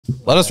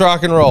Let us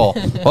rock and roll.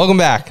 Welcome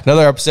back.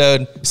 Another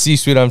episode,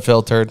 C-Suite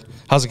Unfiltered.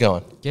 How's it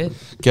going? Good.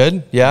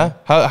 Good? Yeah?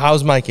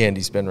 How's Mike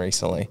Andy's been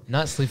recently?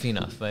 Not sleepy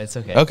enough, but it's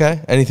okay. Okay.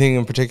 Anything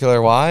in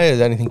particular why?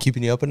 Is anything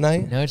keeping you up at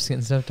night? No, just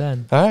getting stuff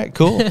done. All right,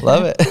 cool.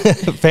 Love it.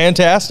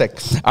 Fantastic.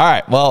 All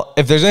right. Well,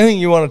 if there's anything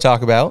you want to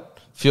talk about,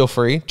 feel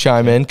free.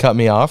 Chime in. Cut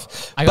me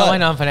off. I got my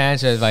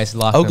non-financial advice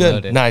locked and good.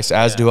 loaded. Nice.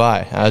 As do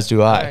I. All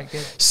right,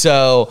 good.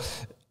 So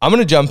I'm going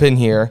to jump in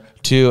here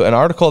to an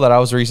article that I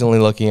was recently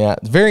looking at.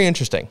 It's very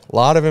interesting. A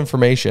lot of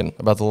information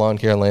about the lawn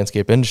care and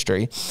landscape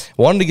industry.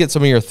 Wanted to get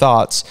some of your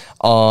thoughts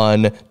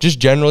on just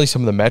generally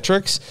some of the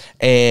metrics,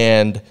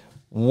 and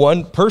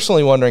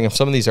personally wondering if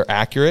some of these are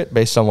accurate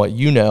based on what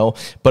you know,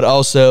 but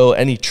also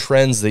any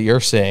trends that you're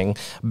seeing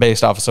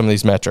based off of some of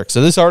these metrics.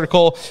 So this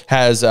article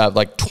has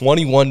like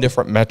 21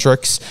 different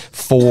metrics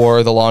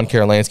for the lawn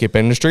care and landscape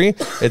industry.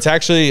 It's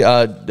actually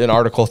an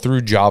article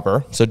through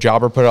Jobber. So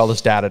Jobber put all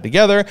this data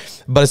together,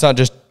 but it's not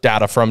just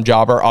data from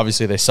Jobber.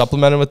 Obviously they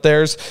supplemented with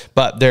theirs,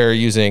 but they're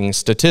using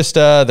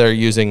Statista, they're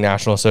using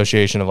National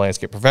Association of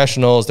Landscape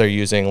Professionals, they're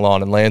using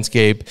Lawn and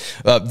Landscape,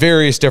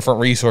 various different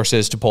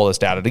resources to pull this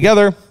data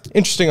together.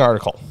 Interesting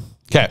article.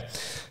 Okay.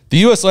 The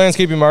U.S.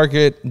 landscaping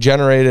market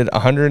generated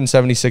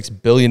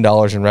 $176 billion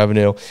in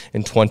revenue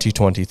in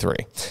 2023.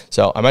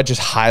 So I might just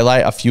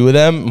highlight a few of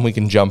them and we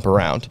can jump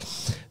around.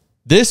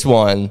 This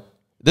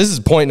is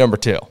point number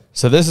 2.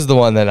 So this is the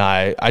one that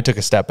I took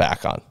a step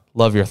back on.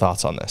 Love your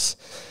thoughts on this.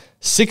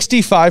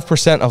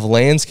 65% of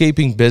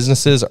landscaping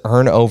businesses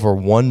earn over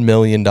 $1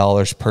 million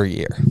per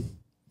year.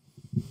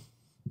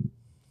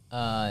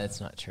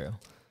 It's not true.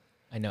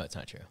 I know it's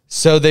not true.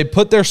 So they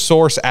put their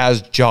source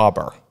as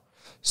Jobber.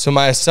 So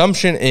my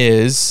assumption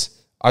is,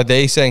 are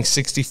they saying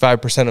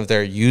 65% of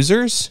their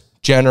users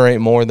generate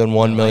more than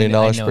 $1 million per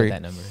year? I know what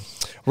that number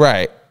is.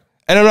 Right.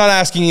 And I'm not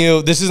asking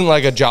you, this isn't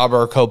like a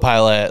Jobber or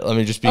Copilot. Let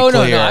me just be clear.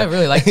 No, I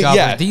really like Jobber.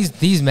 Yeah.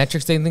 These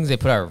metrics things they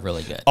put out are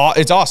really good.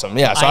 It's awesome.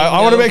 Yeah. So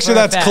I want to make sure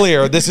that's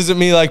clear. This isn't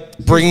me like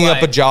bringing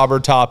up a Jobber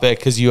topic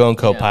because you own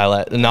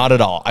Copilot. Not at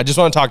all. I just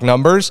want to talk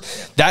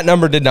numbers. That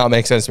number did not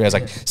make sense to me. I was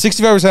like,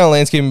 65% of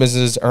landscaping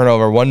businesses earn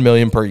over $1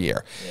 million per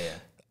year. Yeah.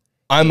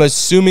 I'm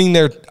assuming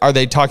are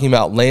they talking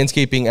about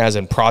landscaping as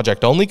in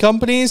project only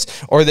companies,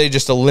 or are they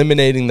just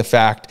eliminating the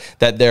fact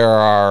that there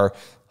are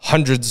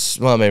hundreds,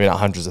 well, maybe not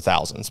hundreds of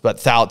thousands, but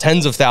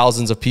tens of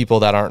thousands of people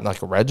that aren't like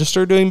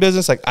registered doing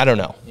business? Like, I don't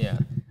know. Yeah.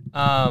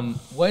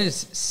 What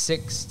is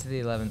 6 to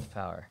the 11th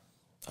power?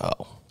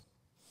 Oh.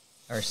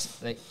 Or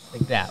like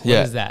that. What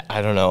is that?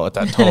 I don't know what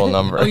that total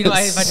number is.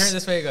 If I turn it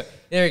this way, I go,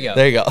 there we go.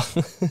 There you go.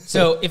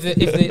 So if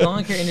the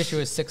lawn care industry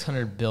was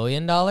 $600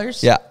 billion,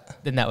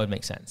 then that would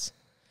make sense.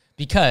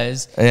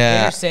 Because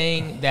they're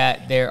saying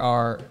that there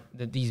are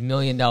these $1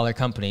 million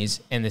companies,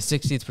 and the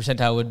 60th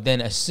percentile would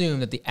then assume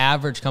that the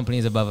average company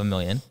is above $1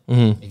 million,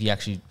 if you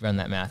actually run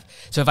that math.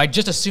 So if I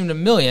just assumed $1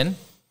 million,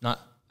 not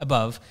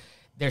above,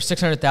 there's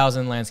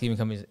 600,000 landscaping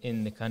companies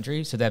in the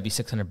country, so that'd be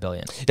 600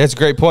 billion. That's a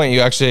great point.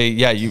 You actually,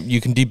 you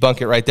can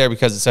debunk it right there,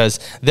 because it says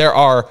there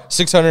are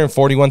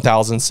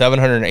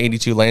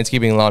 641,782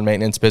 landscaping and lawn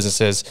maintenance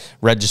businesses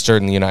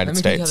registered in the United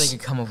States. Let me see how they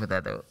could come up with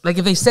that, though. Like,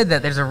 if they said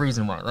that, there's a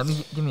reason why.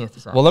 Give me a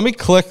thought. Well, let me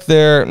click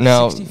there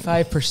now.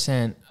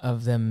 65%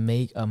 of them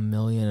make $1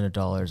 million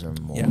or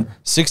more. Yeah,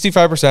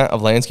 65%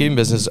 of landscaping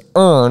businesses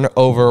earn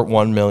over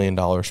 $1 million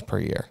per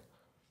year.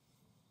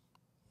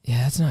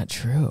 Yeah, that's not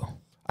true.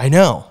 I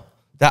know.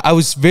 I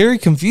was very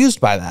confused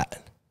by that.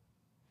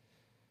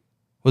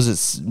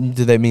 Did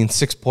they mean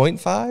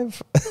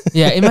 6.5?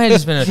 Yeah, it might have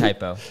just been a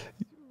typo.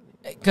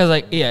 Because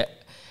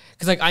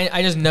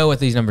I just know what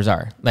these numbers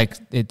are. Like,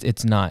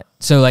 it's not.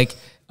 So like,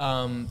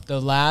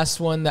 the last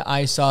one that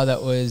I saw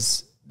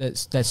that's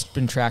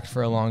been tracked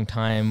for a long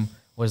time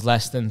was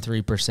less than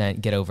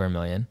 3% get over $1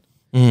 million.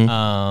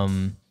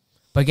 Mm-hmm.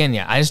 But again,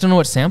 I just don't know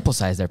what sample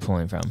size they're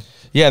pulling from.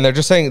 Yeah, and they're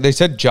just saying, they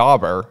said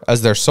Jobber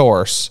as their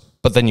source,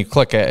 but then you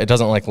click it, it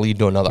doesn't like lead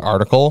to another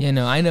article. Yeah,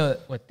 no, I know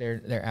what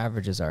their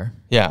averages are.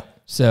 Yeah.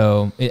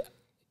 So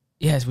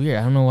it's weird.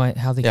 I don't know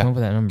how they come up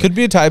with that number. Could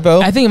be a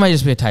typo. I think it might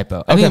just be a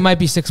typo. I think it might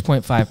be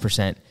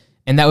 6.5%.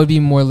 And that would be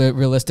more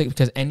realistic,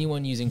 because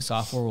anyone using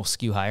software will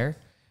skew higher.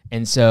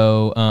 And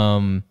so,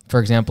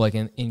 for example, like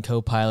in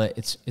Copilot,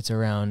 it's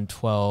around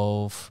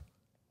 12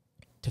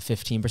 to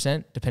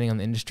 15%, depending on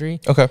the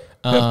industry. Okay.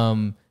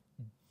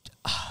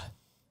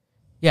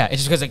 Yeah,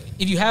 it's just because like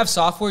if you have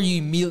software, you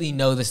immediately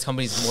know this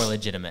company's more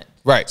legitimate.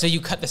 Right. So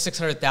you cut the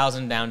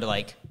 600,000 down to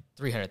like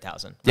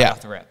 300,000 off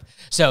the rip.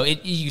 So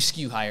you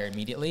skew higher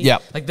immediately. Yeah.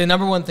 Like the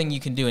number one thing you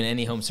can do in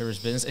any home service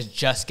business is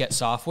just get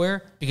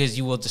software, because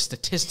you will just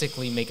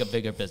statistically make a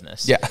bigger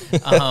business. Yeah.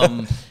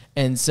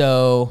 And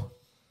so,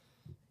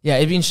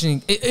 it'd be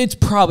interesting. It's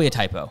probably a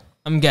typo.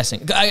 I'm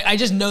guessing. I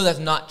just know that's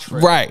not true.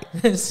 Right.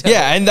 So,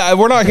 and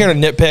we're not here to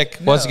nitpick.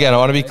 Once again, I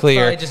want to be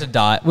clear. Probably just a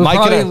dot. We're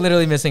probably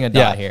literally missing a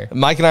dot here.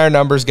 Mike and I are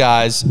numbers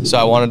guys, so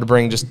I wanted to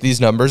bring just these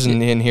numbers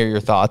and hear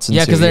your thoughts. And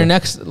because their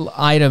next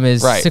item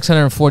is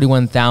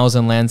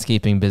 641,000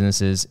 landscaping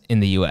businesses in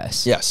the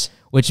U.S. Yes.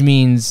 Which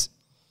means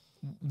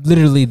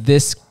literally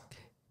the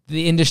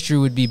industry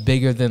would be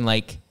bigger than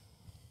like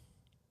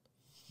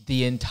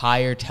the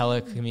entire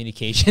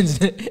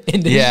telecommunications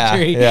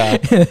industry.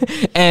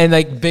 And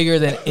like bigger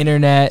than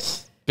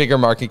internet. Bigger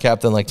market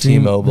cap than like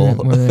T-Mobile.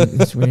 More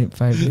than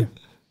 5 years.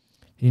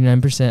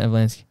 89% of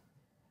landscape.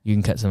 You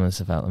can cut some of this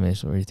stuff out. Let me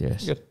just read through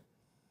this. Good.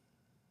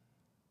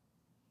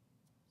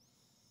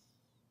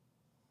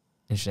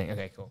 Interesting.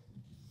 Okay, cool.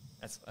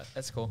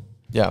 That's cool.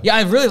 Yeah. Yeah,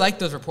 I really like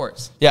those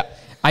reports. Yeah.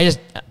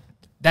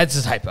 That's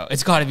a typo.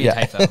 It's got to be a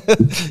typo.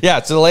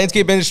 Yeah, so the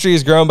landscape industry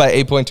has grown by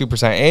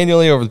 8.2%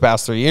 annually over the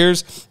past 3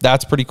 years.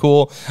 That's pretty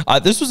cool.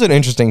 This was an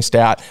interesting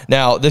stat.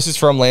 Now, this is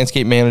from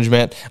Landscape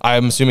Management.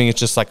 I'm assuming it's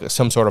just like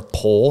some sort of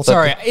poll.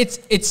 Sorry,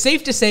 it's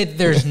safe to say that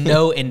there's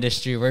no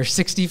industry where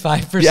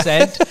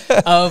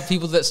 65% of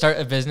people that start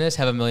a business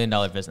have $1 million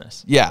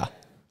business. Yeah.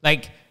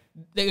 Like,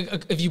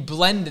 if you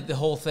blend the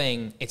whole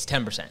thing, it's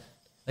 10%.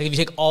 Like if you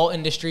take all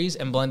industries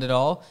and blend it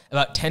all,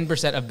 about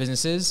 10% of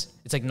businesses,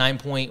 it's like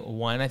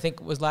 9.1, I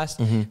think was last,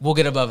 will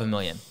get above $1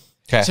 million.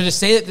 Okay. So to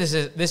say that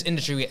this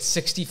industry, we get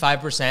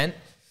 65%,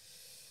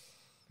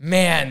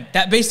 man,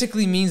 that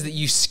basically means that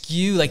you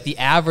skew like the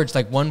average,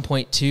 like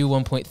 1.2,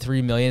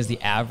 1.3 million is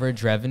the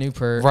average revenue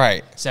per.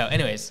 Right. So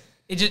anyways,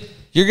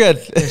 you're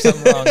good. There's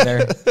something wrong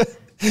there.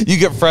 You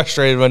get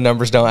frustrated when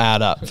numbers don't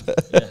add up.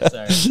 Yeah,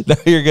 sorry. No,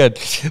 you're good.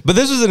 But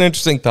this was an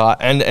interesting thought,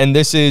 and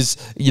this is,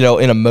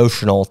 an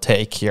emotional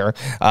take here.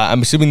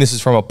 I'm assuming this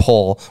is from a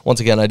poll.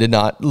 Once again, I did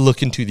not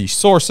look into the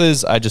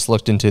sources. I just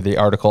looked into the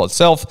article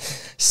itself.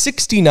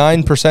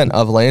 69%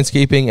 of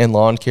landscaping and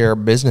lawn care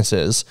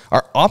businesses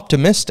are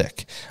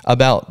optimistic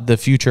about the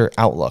future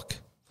outlook.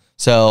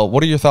 So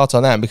what are your thoughts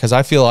on that? Because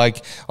I feel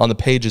like on the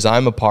pages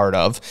I'm a part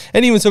of,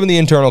 and even some of the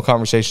internal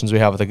conversations we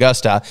have with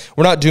Augusta,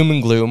 we're not doom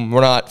and gloom.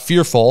 We're not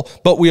fearful,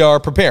 but we are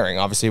preparing.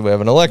 Obviously, we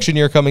have an election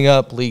year coming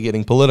up, league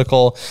getting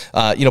political.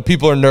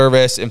 People are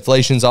nervous.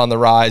 Inflation's on the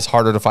rise,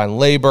 harder to find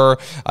labor.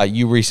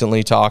 You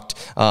recently talked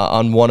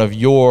on one of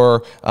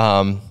your,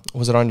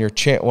 was it on your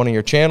one of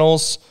your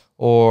channels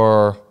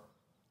or...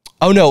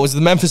 Oh, no, it was the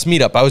Memphis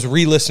meetup. I was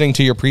re-listening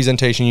to your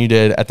presentation you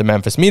did at the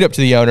Memphis meetup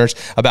to the owners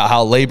about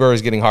how labor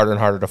is getting harder and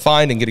harder to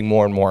find and getting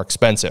more and more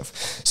expensive.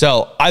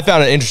 So I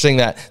found it interesting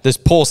that this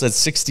poll said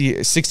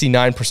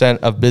 69%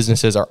 of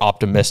businesses are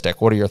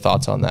optimistic. What are your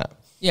thoughts on that?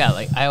 Yeah,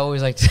 like I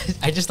always like to,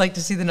 I just like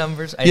to see the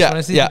numbers. I just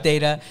want to see the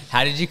data.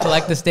 How did you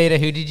collect this data?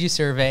 Who did you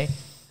survey?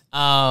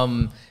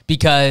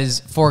 Because,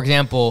 for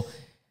example,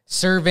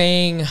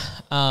 surveying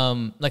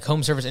like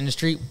home service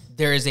industry,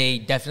 there is a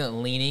definite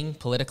leaning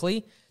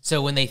politically.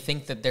 So when they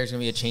think that there's going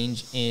to be a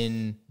change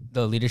in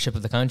the leadership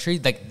of the country,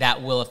 like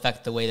that will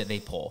affect the way that they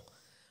poll.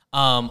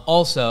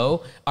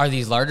 Also, are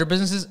these larger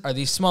businesses? Are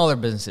these smaller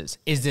businesses?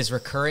 Is this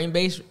recurring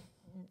based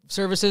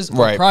services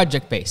or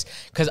project based?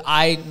 Because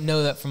I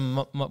know that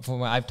from what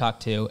I've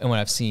talked to and what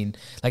I've seen,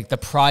 like the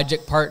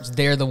project parts,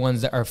 they're the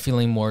ones that are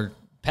feeling more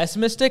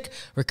pessimistic.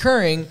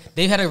 Recurring,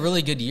 they've had a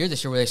really good year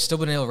this year where they've still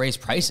been able to raise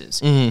prices.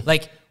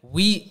 Like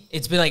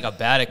it's been like a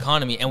bad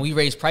economy and we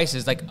raised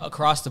prices like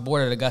across the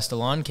board at Augusta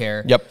Lawn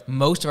Care.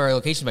 Most of our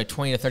locations by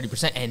 20 to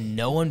 30% and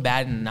no one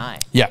batted an eye.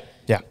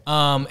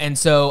 And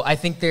so I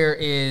think there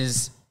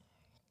is,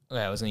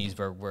 I was going to use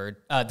a word.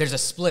 There's a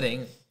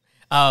splitting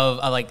of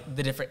like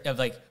the different of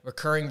like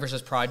recurring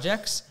versus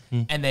projects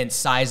and then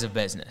size of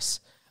business.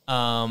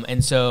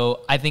 And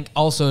so I think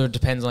also it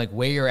depends on like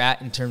where you're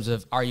at in terms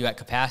of, are you at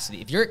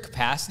capacity? If you're at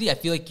capacity, I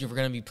feel like you're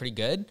going to be pretty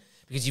good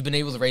because you've been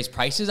able to raise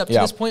prices up to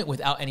this point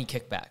without any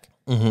kickback.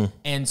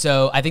 And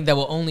so I think that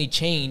will only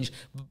change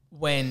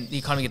when the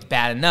economy gets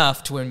bad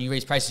enough to when you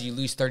raise prices, you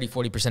lose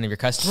 30-40% of your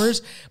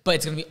customers, but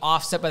it's going to be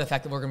offset by the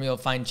fact that we're going to be able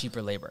to find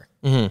cheaper labor.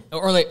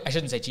 Or like, I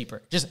shouldn't say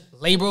cheaper, just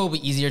labor will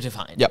be easier to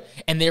find.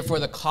 And therefore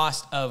the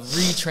cost of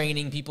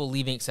retraining, people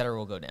leaving, et cetera,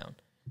 will go down.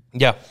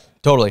 Yeah,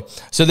 totally.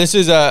 So this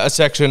is a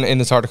section in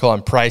this article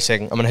on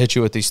pricing. I'm going to hit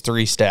you with these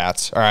 3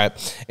 stats. All right.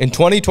 In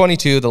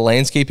 2022, the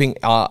landscaping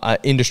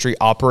industry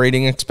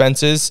operating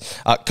expenses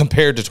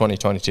compared to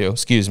 2022,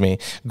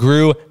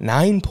 grew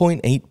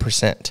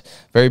 9.8%.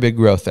 Very big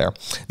growth there.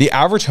 The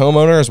average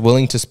homeowner is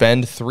willing to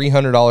spend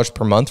 $300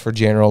 per month for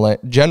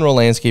general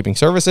landscaping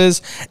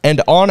services.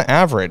 And on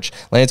average,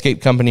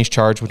 landscape companies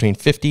charge between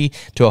 $50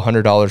 to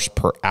 $100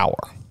 per hour.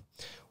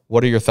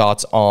 What are your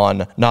thoughts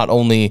on not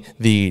only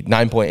the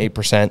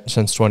 9.8%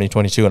 since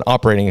 2022 in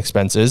operating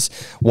expenses,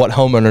 what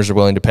homeowners are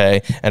willing to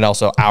pay, and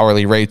also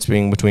hourly rates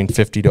being between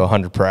 50 to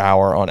 100 per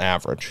hour on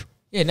average?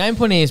 Yeah,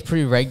 9.8 is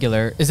pretty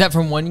regular. Is that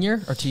from 1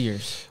 year or 2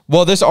 years?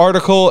 Well, this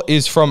article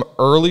is from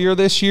earlier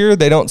this year.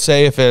 They don't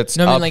say if it's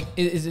No, I mean, like,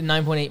 is it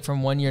 9.8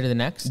 from 1 year to the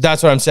next?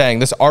 That's what I'm saying.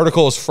 This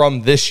article is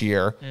from this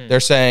year.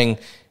 They're saying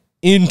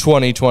in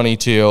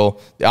 2022,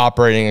 the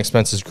operating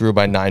expenses grew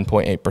by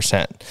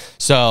 9.8%.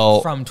 So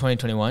from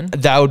 2021?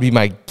 That would be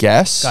my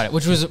guess. Got it,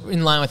 which was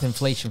in line with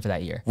inflation for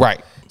that year.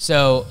 Right.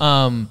 So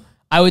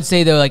I would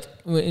say, though, like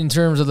in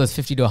terms of the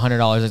 $50 to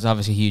 $100, it's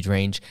obviously a huge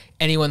range.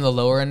 Anyone on the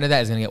lower end of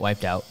that is going to get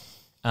wiped out.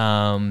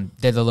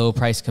 They're the low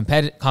price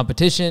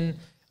competition,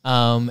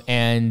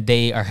 and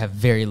they have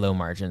very low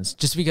margins.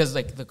 Just because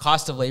like the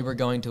cost of labor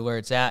going to where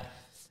it's at,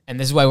 And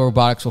this is why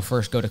robotics will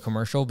first go to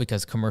commercial,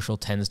 because commercial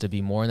tends to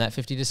be more in that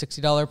 $50 to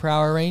 $60 per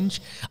hour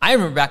range. I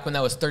remember back when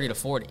that was 30 to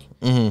 40.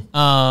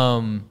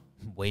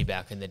 Way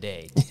back in the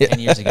day, 10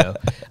 years ago.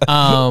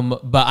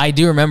 But I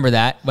do remember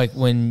that, like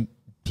when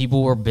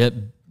people were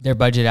their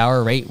budget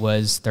hour rate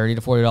was $30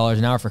 to $40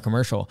 an hour for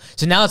commercial.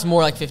 So now it's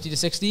more like 50 to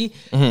 60.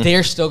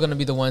 They're still going to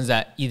be the ones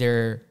that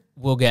either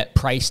will get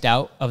priced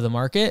out of the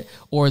market,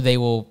 or they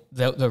will,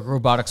 the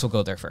robotics will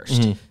go there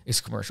first. It's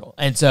commercial.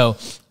 And so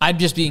I'd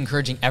just be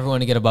encouraging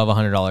everyone to get above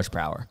 $100 per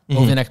hour.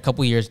 Over the next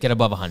couple of years, get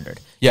above 100.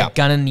 Yeah. You're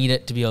gonna need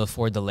it to be able to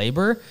afford the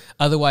labor.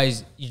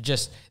 Otherwise,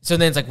 so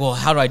then it's like, well,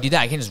 how do I do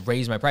that? I can't just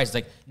raise my price. It's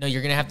like, no,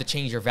 you're gonna have to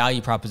change your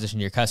value proposition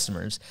to your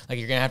customers. Like,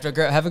 you're gonna have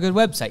to have a good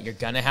website. You're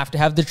gonna have to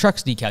have the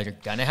trucks decals. You're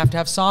gonna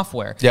have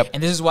software. Yep.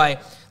 And this is why,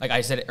 like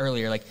I said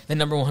earlier, like the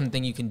number one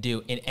thing you can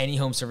do in any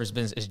home service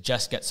business is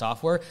just get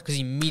software, because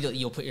immediately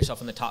you'll put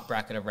yourself in the top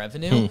bracket of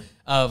revenue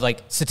of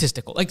like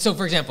statistical. Like, so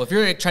for example, if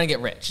you're like trying to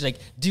get rich, like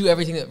do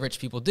everything that rich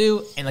people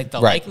do, and like the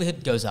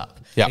likelihood goes up.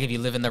 Yeah. Like if you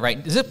live in the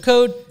right zip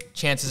code,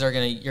 chances are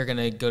you're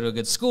gonna go to a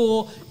good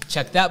school,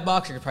 check that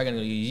box. You're probably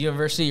gonna go to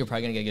university. You're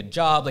probably gonna get a good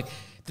job. Like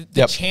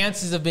the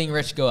chances of being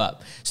rich go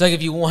up. So like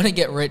if you want to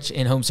get rich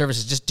in home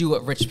services, just do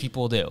what rich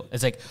people do.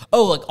 It's like,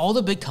 oh, like all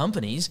the big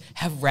companies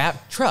have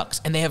wrapped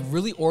trucks, and they have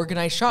really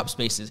organized shop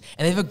spaces,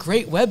 and they have a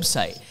great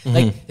website.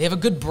 Like they have a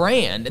good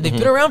brand, and they've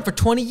been around for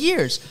 20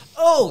 years.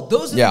 Oh,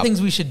 those are the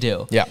things we should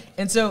do. Yeah.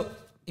 And so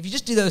if you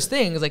just do those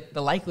things, like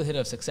the likelihood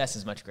of success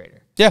is much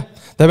greater. Yeah,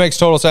 that makes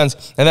total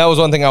sense. And that was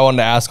one thing I wanted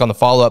to ask on the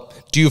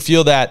follow-up. Do you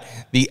feel that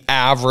the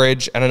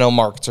average, and I know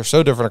markets are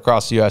so different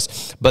across the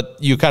U.S., but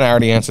you kind of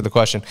already answered the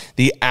question,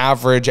 the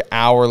average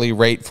hourly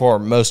rate for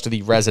most of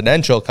the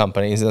residential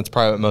companies, and that's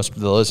probably what most of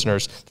the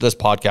listeners to this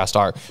podcast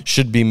are,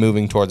 should be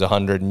moving towards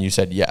 100, and you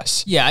said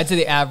yes. Yeah, I'd say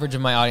the average of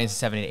my audience is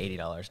 $70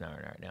 to $80 an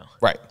hour right now.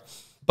 Right.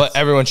 But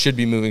everyone should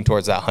be moving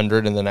towards that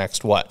 100 in the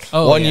next, what?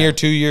 Oh, 1 year,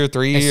 2 year,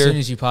 3 years? As soon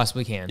as you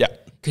possibly can. Yeah.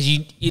 Because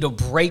it'll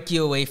break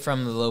you away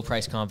from the low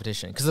price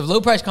competition. Because the low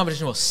price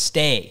competition will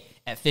stay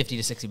at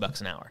 $50 to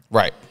 $60 an hour.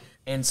 Right.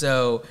 And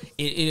so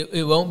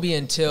it won't be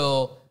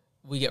until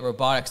we get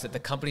robotics that the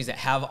companies that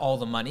have all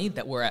the money,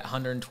 that we're at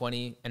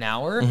 120 an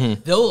hour,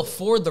 they'll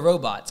afford the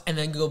robots, and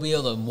then you'll be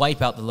able to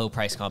wipe out the low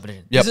price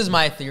competition. This is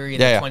my theory of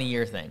the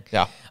 20-year thing.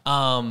 Yeah.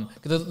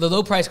 The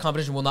low price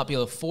competition will not be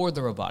able to afford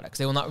the robotics.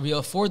 They will not be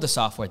able to afford the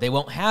software. They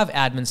won't have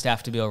admin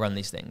staff to be able to run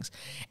these things.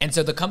 And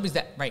so the companies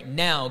that right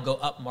now go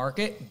up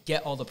market,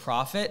 get all the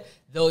profit,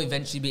 they'll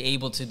eventually be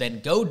able to then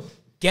go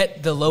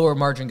get the lower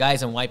margin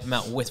guys and wipe them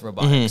out with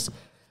robotics.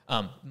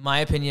 My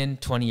opinion,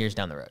 20 years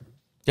down the road.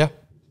 Yeah.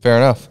 Fair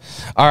enough.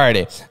 All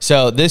righty.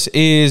 So this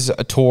is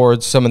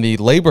towards some of the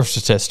labor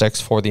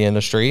statistics for the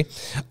industry.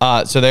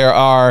 So there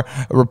are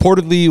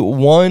reportedly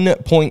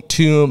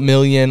 1.2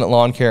 million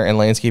lawn care and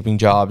landscaping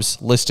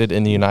jobs listed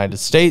in the United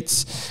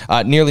States.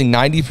 Nearly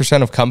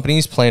 90% of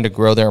companies plan to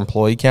grow their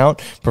employee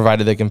count,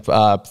 provided they can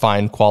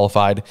find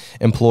qualified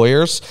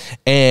employers.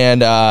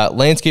 And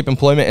landscape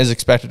employment is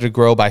expected to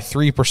grow by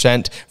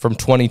 3% from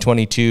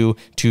 2022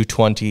 to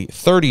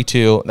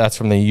 2032. That's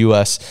from the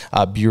U.S.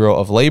 Bureau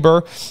of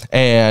Labor.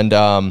 And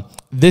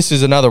this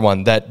is another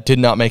one that did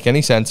not make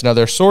any sense. Now,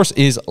 their source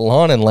is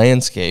Lawn and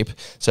Landscape,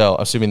 so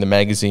assuming the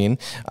magazine.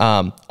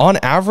 On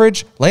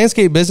average,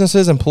 landscape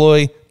businesses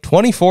employ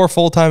 24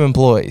 full-time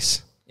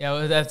employees. Yeah,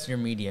 well, that's your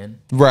median.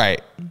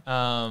 Right.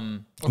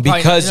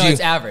 Because it's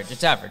average.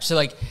 It's average. So,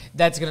 like,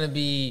 that's going to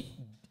be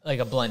like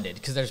a blended,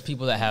 because there's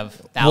people that have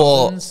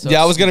thousands. Well,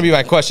 that was going to be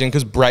my question,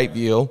 because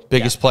Brightview,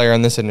 biggest player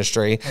in this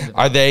industry,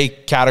 are they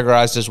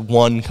categorized as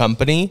one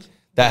company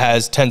that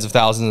has tens of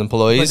thousands of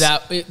employees?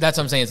 But that's what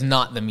I'm saying. It's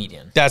not the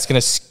median. That's going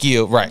to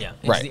skew. Right. Yeah,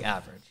 it's right. the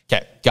average.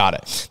 Okay, got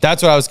it.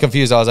 That's what I was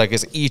confused. I was like,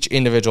 is each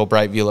individual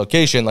Brightview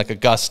location, like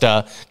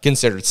Augusta,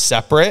 considered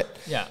separate?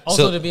 Yeah.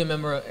 Also, to be a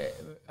member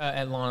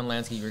at Lawn and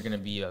Landscape, you're going to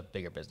be a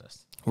bigger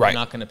business. Right. You're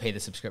not going to pay the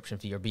subscription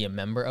fee or be a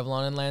member of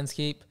Lawn and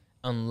Landscape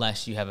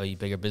unless you have a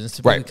bigger business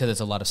to pay, because there's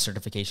a lot of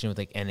certification with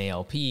like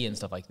NALP and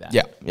stuff like that.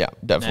 Yeah,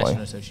 definitely.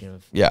 National Association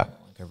of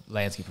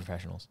Landscape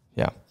Professionals.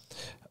 Yeah.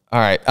 All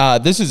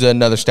right. This is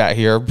another stat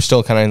here,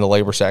 still kind of in the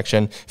labor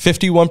section.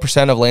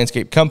 51% of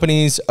landscape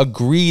companies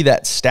agree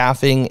that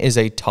staffing is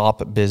a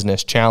top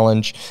business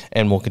challenge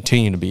and will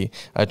continue to be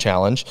a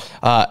challenge.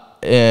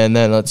 And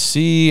then let's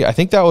see. I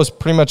think that was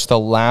pretty much the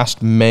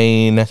last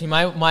main. See,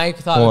 my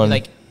thought would be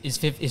like, is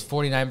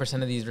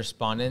 49% of these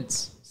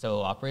respondents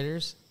solo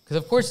operators?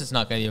 Because of course it's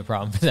not going to be a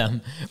problem for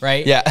them,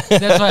 right? Yeah.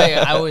 That's why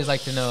I always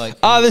like to know, like.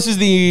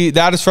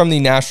 That is from the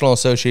National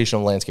Association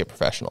of Landscape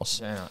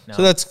Professionals. No.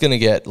 So that's going to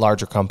get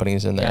larger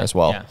companies in there as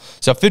well. Yeah.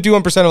 So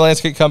 51% of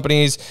landscape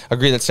companies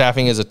agree that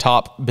staffing is a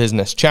top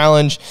business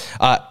challenge.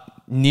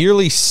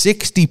 Nearly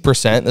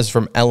 60%, this is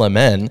from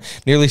LMN,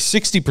 nearly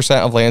 60%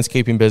 of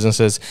landscaping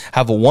businesses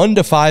have 1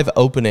 to 5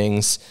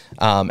 openings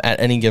at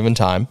any given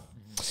time.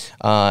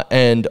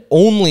 And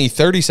only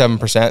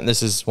 37%,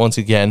 this is once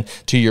again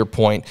to your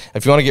point,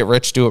 if you want to get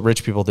rich, do what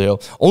rich people do.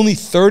 Only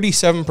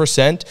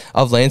 37%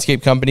 of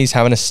landscape companies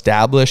have an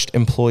established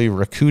employee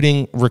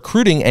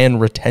recruiting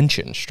and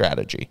retention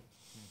strategy.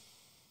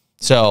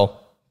 So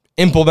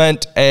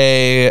implement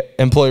a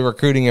employee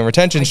recruiting and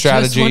retention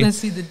strategy. I just want to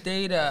see the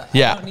data.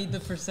 Yeah. I don't need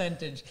the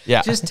percentage.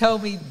 Yeah. Just tell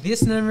me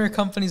this number of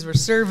companies were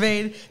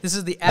surveyed. This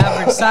is the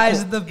average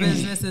size of the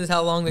business. This is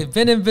how long they've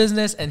been in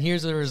business. And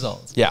here's the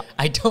results. Yeah.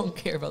 I don't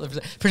care about the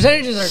percentage.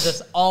 Percentages are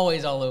just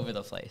always all over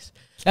the place.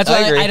 That's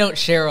why I don't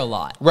share a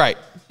lot. Right.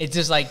 It's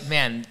just like,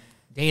 man,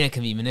 data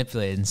can be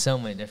manipulated in so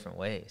many different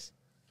ways.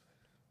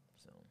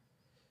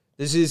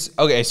 This is,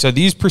 okay, so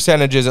these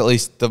percentages, at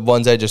least the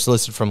ones I just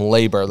listed from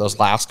labor, those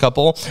last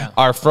couple,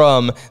 are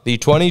from the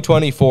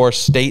 2024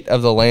 State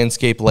of the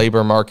Landscape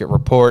Labor Market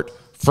Report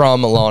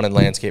from Lawn and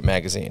Landscape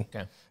Magazine.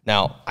 Okay.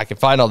 Now, I can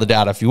find all the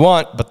data if you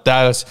want, but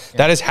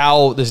that is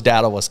how this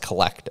data was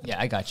collected. Yeah,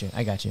 I got you.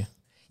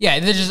 Yeah,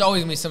 there's just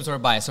always going to be some sort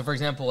of bias. So, for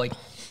example, like,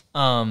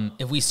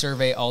 if we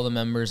survey all the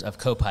members of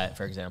Copilot,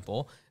 for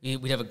example,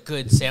 we'd have a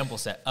good sample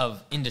set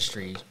of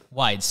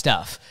industry-wide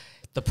stuff.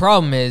 The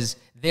problem is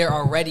they're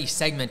already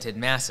segmented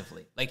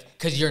massively, like,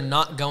 because you're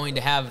not going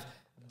to have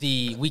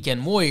the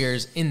weekend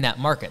warriors in that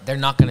market. They're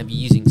not going to be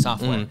using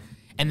software.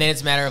 And then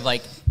it's a matter of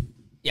like,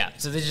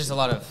 so there's just a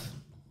lot of,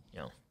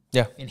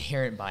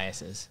 inherent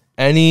biases.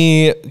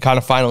 Any kind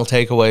of final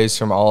takeaways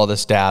from all of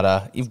this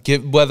data,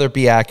 whether it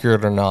be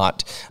accurate or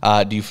not?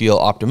 Do you feel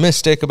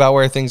optimistic about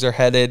where things are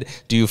headed?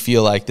 Do you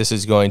feel like this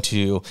is going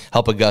to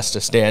help Augusta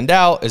stand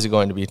out? Is it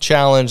going to be a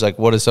challenge? Like,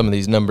 what do some of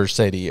these numbers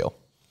say to you?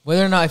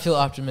 Whether or not I feel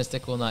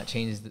optimistic will not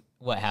change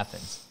what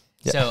happens.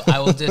 Yeah. So I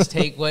will just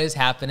take what is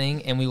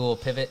happening and we will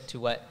pivot to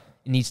what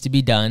needs to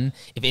be done.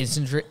 If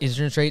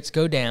interest rates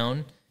go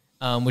down,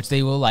 which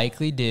they will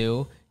likely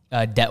do,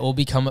 debt will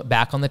become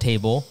back on the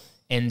table.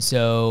 And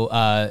so,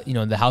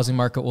 the housing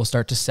market will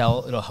start to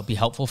sell. It'll be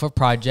helpful for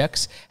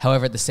projects.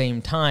 However, at the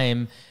same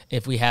time,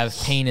 if we have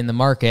pain in the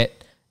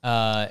market,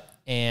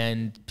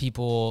 and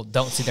people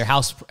don't see their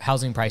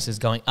housing prices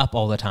going up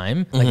all the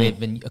time, like they've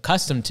been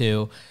accustomed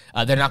to,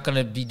 they're not going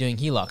to be doing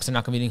HELOCs. They're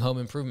not going to be doing home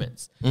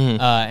improvements.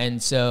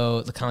 And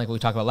so kind of like what we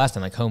talked about last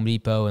time, like Home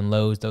Depot and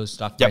Lowe's, those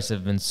stock prices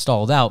have been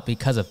stalled out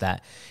because of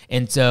that.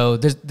 And so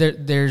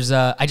there's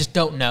I just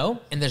don't know.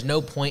 And there's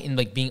no point in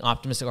like being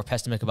optimistic or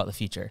pessimistic about the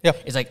future.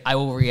 It's like, I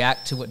will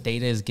react to what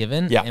data is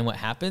given and what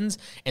happens.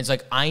 And it's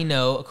like, I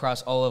know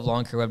across all of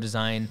lawn care web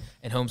design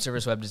and home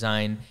service web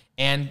design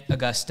and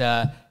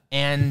Augusta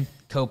and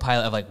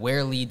Copilot of like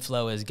where lead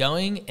flow is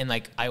going, and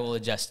like I will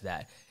adjust to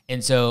that.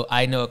 And so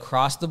I know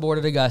across the board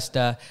at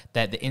Augusta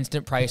that the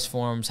instant price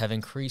forms have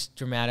increased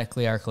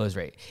dramatically our close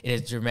rate. It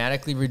has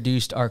dramatically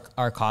reduced our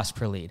cost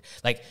per lead.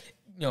 Like,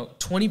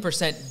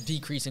 20%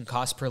 decrease in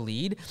cost per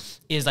lead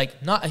is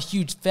like not a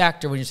huge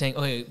factor when you're saying,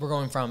 okay, we're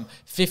going from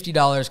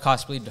 $50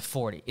 cost per lead to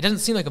 $40. It doesn't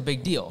seem like a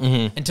big deal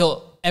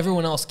until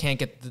everyone else can't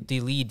get the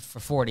lead for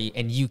 $40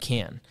 and you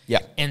can. Yeah.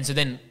 And so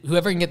then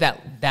whoever can get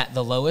that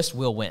the lowest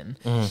will win.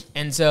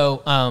 And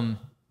so, I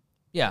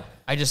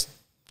just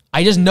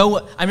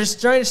know I'm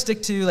just trying to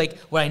stick to like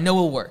what I know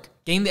will work.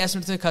 Getting the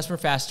estimate to the customer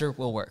faster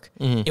will work.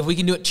 If we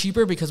can do it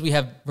cheaper because we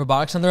have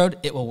robotics on the road,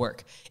 it will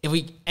work. If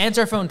we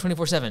answer our phone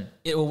 24/7,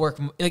 it will work.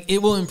 Like,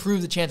 it will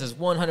improve the chances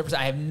 100%.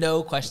 I have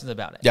no questions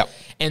about it.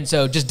 And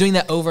so just doing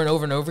that over and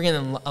over and over again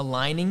and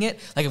aligning it,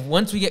 like if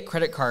once we get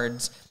credit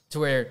cards to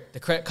where the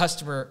credit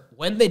customer,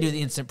 when they do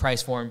the instant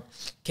price form,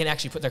 can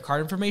actually put their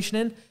card information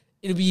in,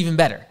 it'll be even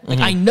better. Like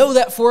I know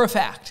that for a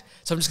fact.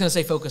 So I'm just going to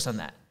say focus on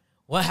that.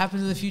 What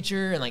happens in the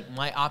future and like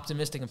my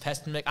optimistic and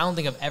pessimistic, I don't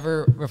think I've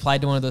ever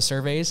replied to one of those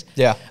surveys.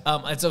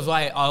 And so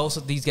why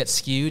also these get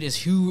skewed is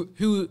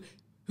who's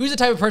the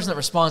type of person that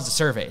responds to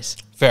surveys.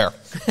 Fair.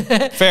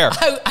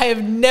 I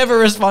have never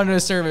responded to a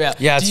survey about,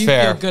 do you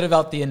feel good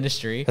about the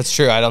industry? That's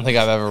true. I don't think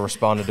I've ever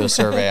responded to a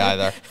survey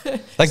either.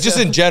 Like just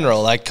in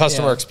general, like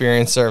customer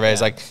experience surveys,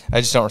 like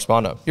I just don't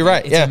respond to them. You're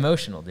right. It's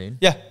emotional, dude.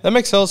 Yeah, that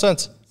makes total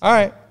sense. All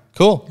right.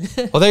 Cool.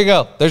 Well, there you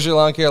go. There's your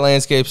lawn care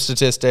landscape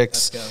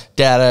statistics,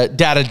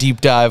 data deep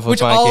dive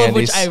with my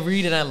candies. Which I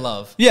read and I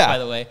love. Yeah, by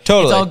the way,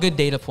 totally. It's all good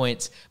data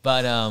points,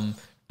 but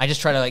I just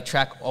try to like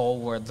track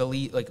all where the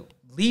lead,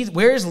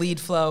 where's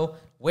lead flow,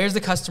 where's the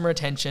customer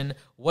attention,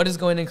 what is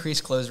going to increase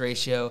close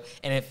ratio,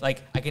 and if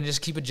like I can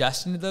just keep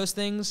adjusting to those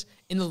things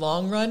in the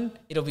long run,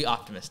 it'll be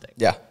optimistic.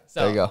 Yeah, so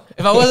there you go.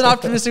 If I wasn't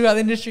optimistic about the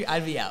industry,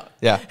 I'd be out.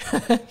 Yeah,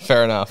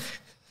 fair enough.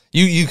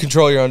 You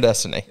control your own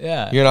destiny.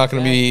 Yeah, you're not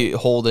going to be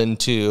beholden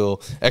to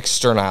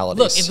externalities.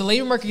 Look, if the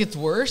labor market gets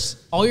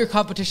worse, all your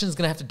competition is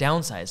going to have to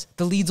downsize.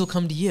 The leads will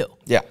come to you.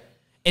 Yeah.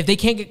 If they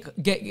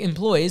can't get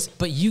employees,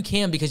 but you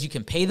can because you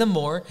can pay them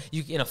more,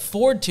 you can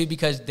afford to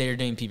because they're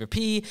doing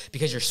P4P,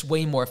 because you're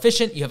way more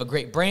efficient, you have a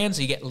great brand,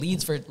 so you get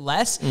leads for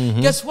less.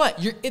 Guess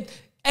what?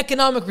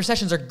 Economic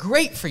recessions are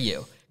great for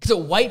you because it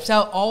wipes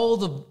out all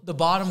the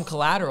bottom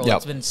collateral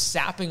that's been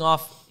sapping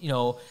off,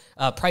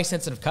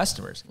 price-sensitive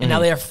customers, and now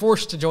they are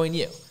forced to join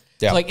you.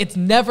 Yeah. So, like, it's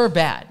never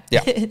bad.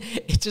 Yeah.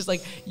 It's just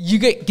like you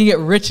can get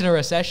rich in a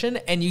recession,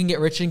 and you can get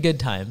rich in good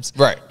times.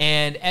 Right.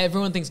 And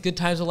everyone thinks good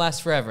times will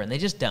last forever, and they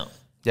just don't.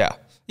 Yeah.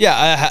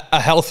 Yeah,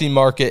 a healthy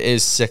market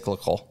is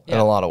cyclical in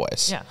a lot of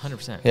ways. Yeah,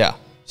 100%. Yeah.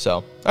 So,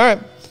 all right.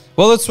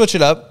 Well, let's switch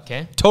it up.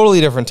 Okay.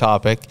 Totally different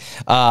topic.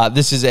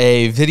 This is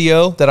a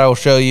video that I will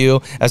show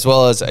you, as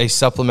well as a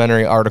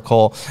supplementary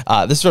article.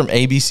 This is from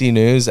ABC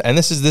News, and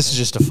this is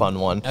just a fun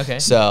one. Okay.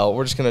 So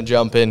we're just going to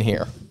jump in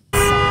here.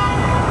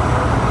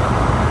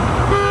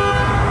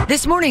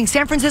 This morning,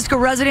 San Francisco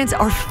residents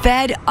are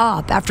fed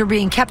up after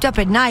being kept up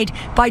at night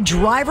by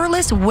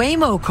driverless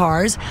Waymo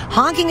cars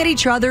honking at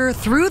each other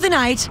through the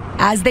night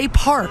as they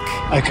park.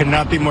 I could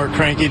not be more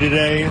cranky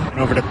today.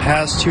 Over the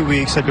past 2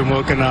 weeks, I've been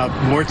woken up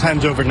more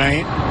times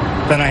overnight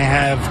than I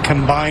have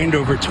combined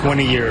over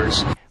 20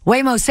 years.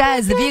 Waymo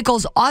says the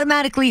vehicles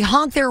automatically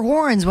honk their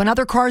horns when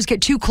other cars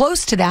get too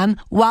close to them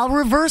while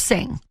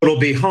reversing. It'll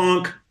be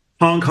honk,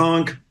 honk,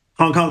 honk,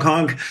 honk, honk,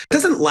 honk. It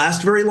doesn't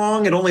last very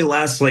long. It only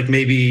lasts like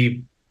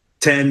maybe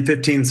 10,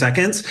 15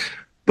 seconds.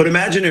 But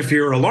imagine if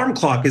your alarm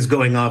clock is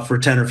going off for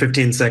 10 or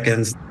 15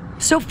 seconds.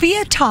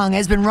 Sophia Tung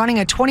has been running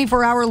a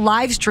 24-hour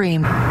live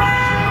stream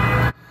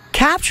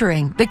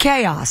capturing the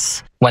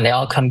chaos. When they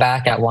all come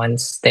back at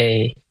once,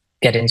 they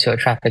get into a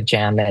traffic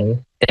jam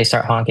and they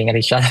start honking at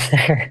each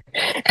other.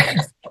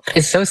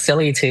 It's so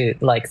silly to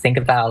think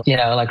about,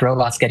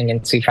 robots getting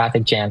into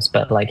traffic jams,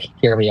 but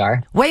here we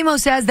are. Waymo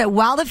says that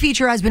while the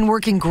feature has been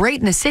working great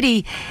in the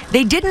city,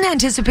 they didn't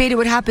anticipate it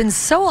would happen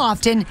so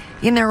often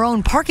in their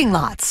own parking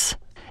lots.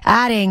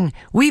 Adding,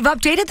 we've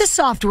updated the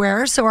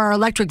software so our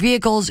electric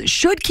vehicles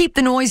should keep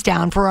the noise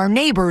down for our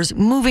neighbors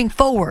moving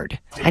forward.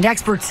 And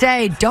experts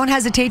say don't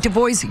hesitate to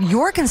voice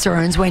your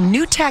concerns when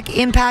new tech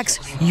impacts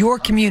your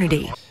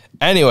community.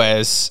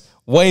 Anyways,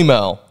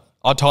 Waymo.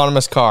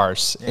 Autonomous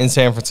cars in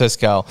San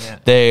Francisco. Yeah.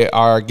 They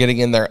are getting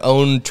in their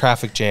own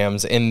traffic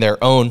jams in their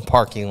own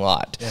parking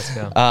lot. Let's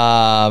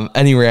go.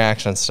 Any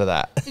reactions to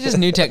that? It's just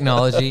new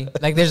technology.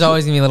 There's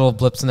always going to be little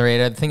blips in the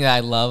radar. The thing that I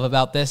love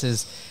about this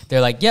is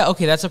they're like, yeah,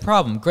 okay, that's a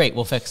problem. Great,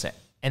 we'll fix it.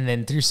 And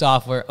then through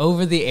software,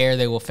 over the air,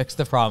 they will fix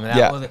the problem.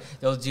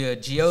 They'll do a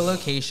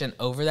geolocation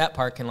over that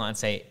parking lot and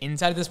say,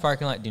 inside of this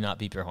parking lot, do not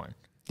beep your horn.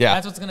 Yeah.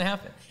 That's what's going to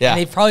happen. Yeah. And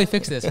they've probably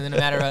fixed this in a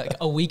matter of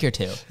a week or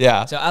two.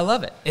 Yeah. So I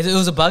love it. It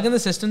was a bug in the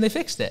system. They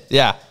fixed it.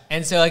 Yeah.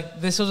 And so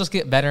this will just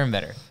get better and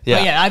better. Yeah.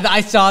 But yeah,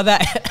 I saw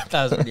that. I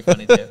thought it was pretty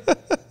funny too.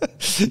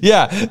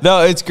 Yeah,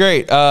 no, it's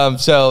great.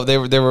 So they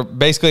were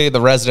basically,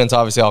 the residents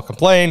obviously all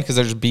complained because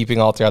they're just beeping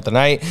all throughout the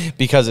night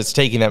because it's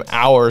taking them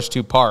hours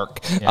to park.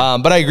 Yeah.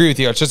 But I agree with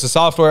you. It's just a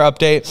software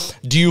update.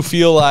 Do you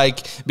feel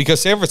like,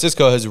 because San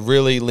Francisco has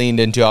really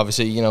leaned into,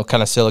 obviously,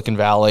 kind of Silicon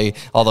Valley,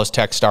 all those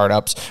tech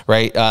startups,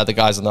 right? The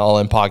guys on the All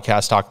In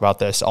podcast talk about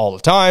this all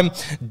the time.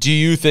 Do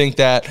you think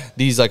that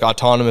these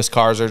autonomous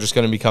cars are just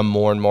going to become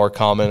more and more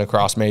common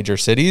across major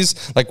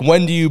cities?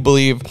 When do you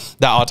believe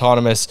that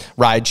autonomous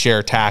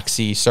rideshare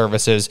taxi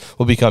services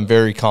will become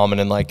very common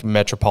in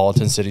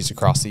metropolitan cities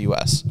across the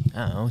U.S.?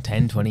 I don't know,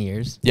 10, 20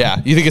 years.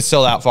 Yeah. You think it's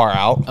still that far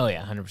out? Oh,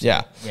 yeah, 100%.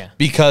 Yeah. Yeah.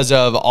 Because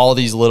of all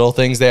these little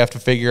things they have to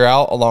figure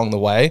out along the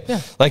way.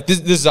 Yeah. This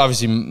is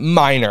obviously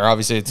minor.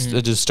 Obviously, it's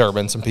a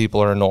disturbance and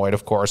people are annoyed,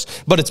 of course.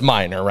 But it's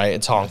minor, right?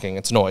 It's honking.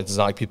 It's noise. It's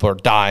not like people are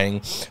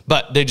dying.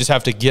 But they just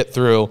have to get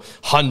through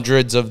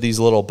hundreds of these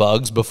little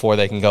bugs before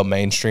they can go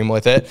mainstream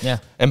with it. Yeah.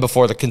 And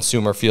before the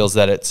consumer feels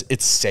that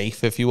it's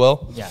safe, if you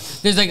will. Yeah.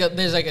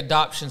 There's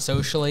adoption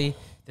socially.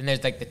 Then there's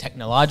the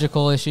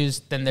technological issues.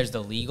 Then there's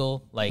the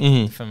legal,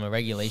 from a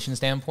regulation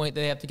standpoint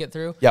that they have to get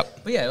through.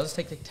 Yep. But yeah, it'll just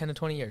take 10 to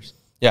 20 years.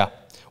 Yeah.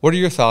 What are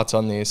your thoughts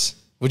on these?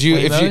 Would you,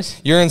 Waymo's?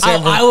 if you're in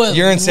San Francisco?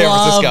 You're in San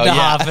Francisco.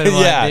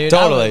 Yeah, dude.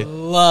 Totally. I would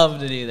love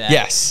to do that.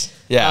 Yes.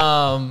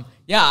 Yeah.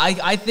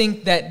 I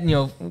think that,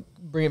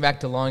 bring it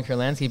back to lawn care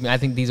landscaping, I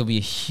think these will be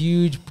a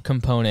huge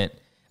component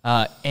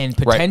and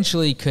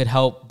potentially could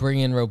help bring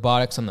in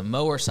robotics on the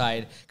mower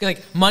side.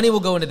 Because money will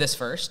go into this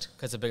first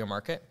because it's a bigger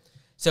market.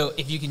 So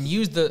if you can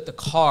use the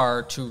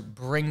car to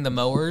bring the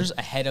mowers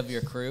ahead of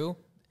your crew,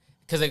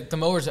 because the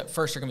mowers at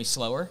first are going to be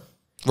slower,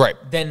 right?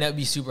 Then that would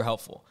be super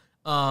helpful.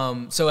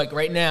 So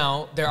right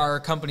now there are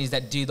companies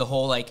that do the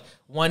whole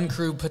one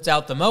crew puts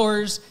out the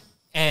mowers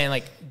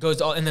and goes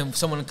all, and then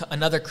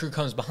another crew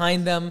comes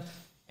behind them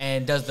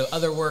and does the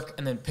other work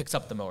and then picks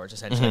up the mowers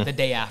essentially the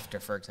day after,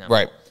 for example.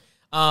 Right.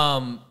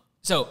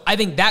 So I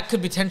think that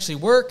could potentially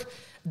work.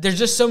 There's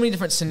just so many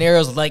different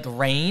scenarios like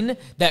rain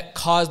that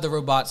cause the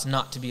robots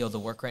not to be able to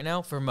work right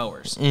now for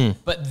mowers.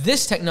 But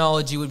this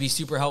technology would be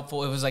super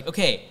helpful. It was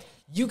okay,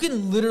 you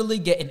can literally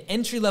get an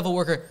entry-level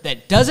worker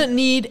that doesn't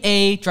need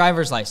a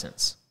driver's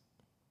license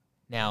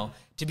now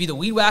to be the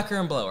weed whacker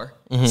and blower,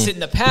 sit in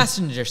the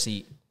passenger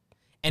seat,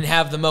 and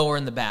have the mower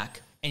in the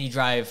back, and you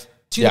drive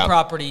to the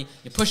property,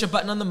 you push a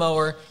button on the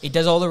mower, it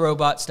does all the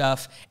robot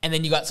stuff, and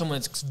then you got someone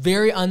that's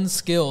very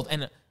unskilled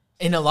and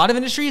in a lot of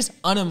industries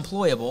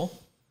unemployable,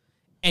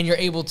 and you're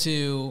able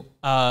to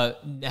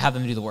have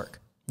them do the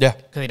work. Yeah.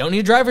 Because they don't need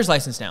a driver's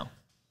license now.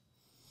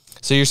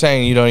 So you're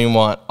saying you don't even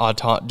want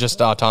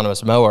just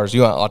autonomous mowers.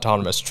 You want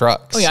autonomous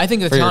trucks. Oh yeah, I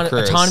think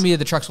autonomy of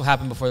the trucks will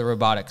happen before the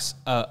robotics,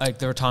 like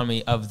the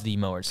autonomy of the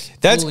mowers.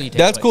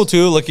 That's cool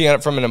too. Looking at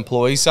it from an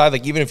employee side,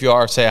 like even if you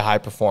are, say, a high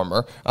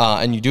performer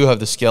and you do have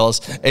the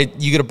skills,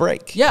 you get a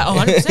break. Yeah,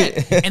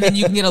 100%. And then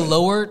you can get a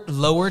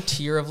lower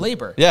tier of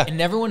labor. Yeah.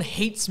 And everyone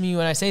hates me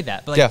when I say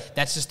that, but like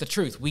that's just the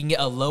truth. We can get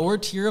a lower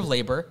tier of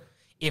labor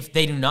if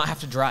they do not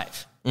have to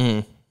drive.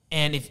 Mm-hmm.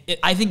 And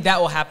I think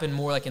that will happen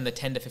more like in the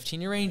 10 to 15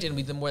 year range, and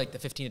more like the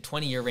 15 to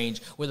 20 year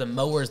range where the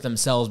mowers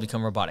themselves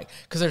become robotic,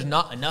 because there's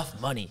not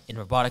enough money in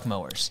robotic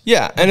mowers.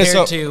 Yeah, and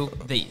compared to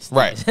these.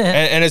 Right.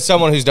 and as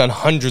someone who's done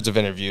hundreds of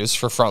interviews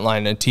for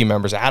frontline and team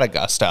members at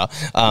Augusta,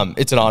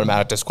 it's an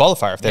automatic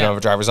disqualifier if they don't have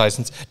a driver's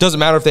license. Doesn't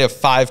matter if they have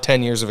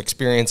 5-10 years of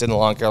experience in the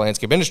lawn care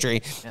landscape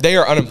industry. They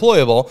are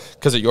unemployable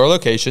because at your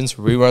locations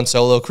we run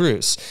solo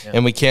crews,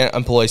 and we can't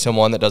employ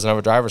someone that doesn't have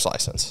a driver's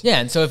license. Yeah,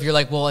 and so if you're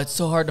like, well, it's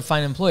so hard to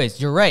find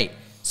employees, you're right.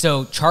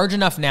 So charge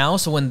enough now,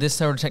 so when this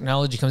sort of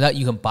technology comes out,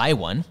 you can buy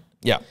one.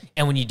 Yeah.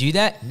 And when you do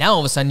that, now all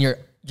of a sudden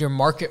your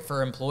market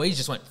for employees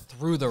just went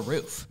through the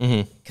roof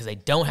because they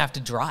don't have to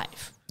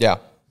drive. Yeah.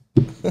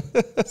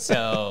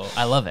 So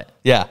I love it.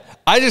 Yeah.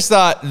 I just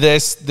thought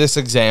this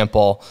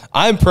example,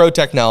 I'm pro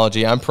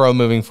technology, I'm pro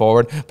moving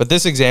forward, but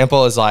this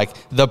example is like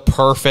the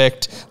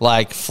perfect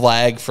like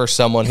flag for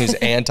someone who's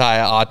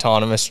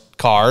anti-autonomous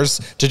cars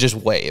to just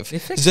wave.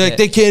 It's like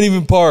they can't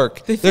even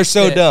park. They're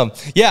so dumb.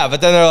 Yeah, but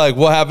then they're like,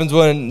 what happens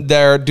when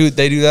they do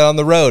that on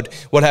the road?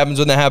 What happens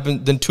when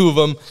then two of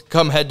them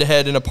come head to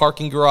head in a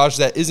parking garage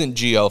that isn't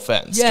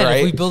geo-fenced, yeah, right?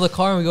 If we build a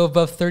car and we go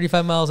above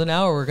 35 miles an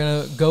hour, we're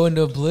going to go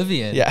into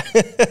oblivion. Yeah.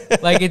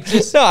 Like it's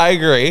just no, I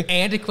agree.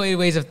 Antiquated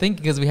ways of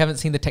thinking because we haven't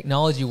seen the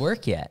technology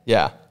work yet.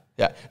 Yeah.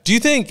 Yeah. Do you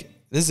think,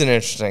 this is an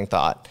interesting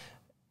thought,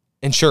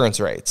 insurance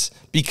rates?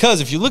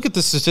 Because if you look at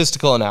the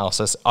statistical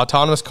analysis,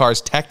 autonomous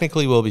cars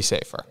technically will be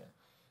safer.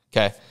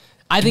 Okay.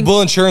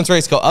 Will insurance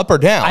rates go up or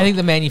down? I think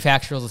the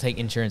manufacturers will take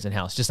insurance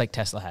in-house, just like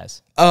Tesla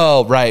has.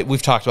 Oh, right.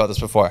 We've talked about this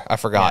before. I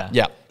forgot.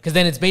 Yeah. Because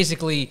then it's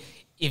basically,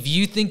 if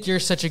you think you're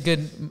such a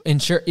good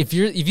if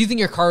you think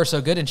your car is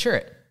so good, insure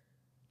it.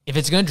 If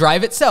it's going to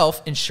drive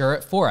itself, insure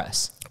it for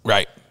us.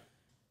 Right.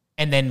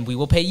 And then we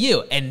will pay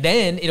you. And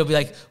then it'll be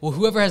like, well,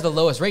 whoever has the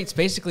lowest rates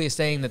basically is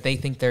saying that they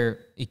think their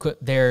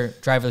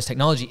driverless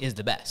technology is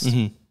the best.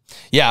 Mm-hmm.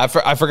 Yeah,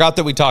 I forgot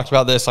that we talked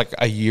about this like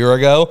a year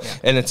ago,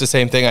 and it's the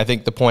same thing. I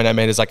think the point I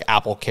made is like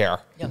Apple Care.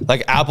 Yeah.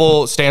 Like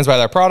Apple stands by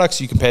their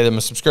products. You can pay them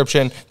a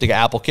subscription to get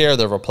Apple Care.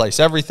 They'll replace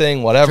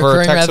everything, whatever.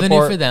 Recurring tech revenue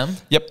support for them.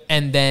 Yep.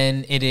 And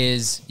then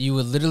you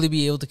would literally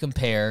be able to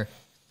compare,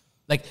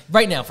 like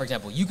right now, for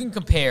example, you can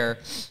compare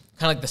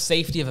kind of like the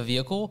safety of a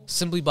vehicle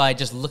simply by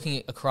just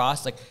looking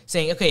across, like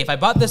saying, okay, if I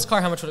bought this car,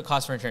 how much would it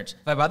cost for insurance?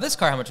 If I bought this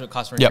car, how much would it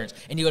cost for insurance?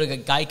 And you go to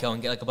Geico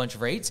and get like a bunch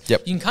of rates. You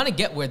can kind of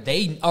get where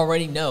they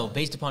already know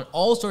based upon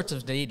all sorts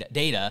of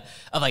data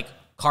of like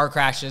car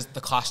crashes, the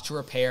cost to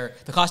repair,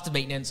 the cost of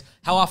maintenance,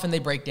 how often they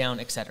break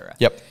down, etc.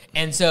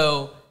 And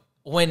so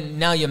when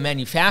now your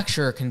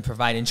manufacturer can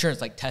provide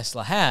insurance like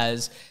Tesla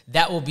has,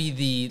 that will be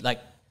the like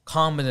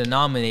common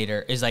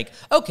denominator is like,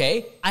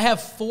 okay, I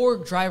have 4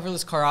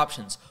 driverless car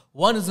options.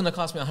 One is going to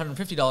cost me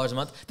 $150 a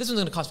month. This one's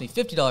going to cost me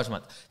 $50 a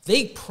month.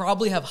 They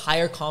probably have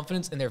higher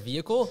confidence in their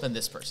vehicle than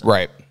this person.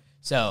 Right.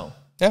 So.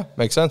 Yeah,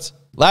 makes sense.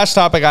 Last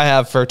topic I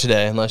have for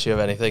today, unless you have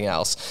anything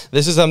else.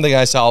 This is something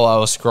I saw while I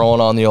was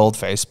scrolling on the old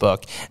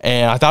Facebook,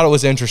 and I thought it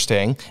was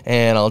interesting,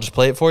 and I'll just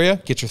play it for you.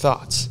 Get your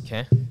thoughts.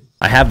 Okay.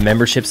 I have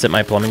memberships at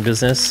my plumbing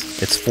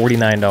business. It's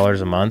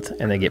 $49 a month,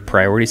 and they get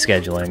priority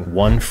scheduling,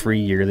 1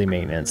 free yearly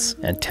maintenance,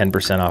 and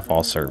 10% off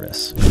all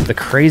service. The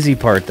crazy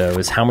part, though,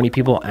 is how many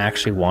people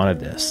actually wanted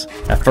this.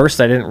 At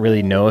first, I didn't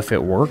really know if it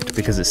worked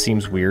because it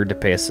seems weird to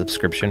pay a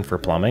subscription for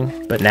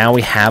plumbing, but now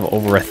we have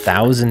over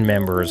 1,000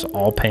 members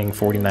all paying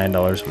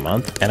 $49 a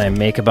month, and I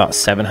make about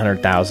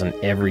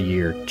 $700,000 every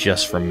year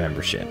just from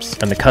memberships.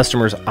 And the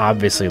customers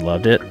obviously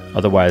loved it,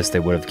 otherwise they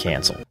would have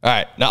canceled. All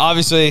right, now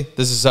obviously,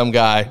 this is some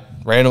guy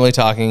randomly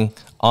talking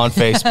on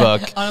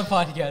Facebook. On a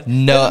podcast.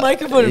 No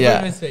microphone in front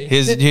of his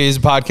face. His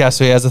podcast,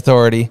 so he has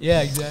authority.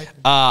 Yeah, exactly.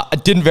 I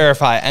didn't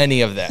verify any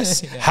of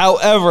this.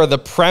 However, the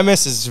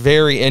premise is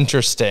very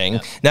interesting.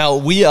 Now,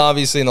 we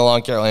obviously in the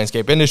lawn care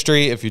landscape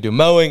industry, if you do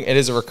mowing, it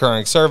is a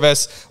recurring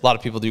service. A lot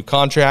of people do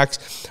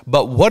contracts.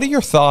 But what are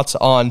your thoughts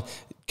on,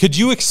 could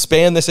you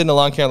expand this into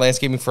lawn care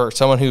landscaping for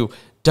someone who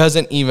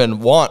doesn't even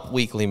want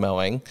weekly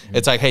mowing? Mm-hmm.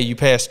 It's like, hey, you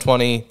pay us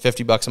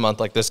 $20-$50 a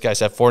month, like this guy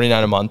said,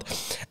 $49 a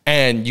month,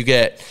 and you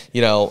get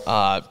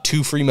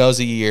 2 free mows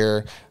a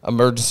year,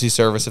 emergency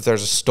service if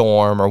there's a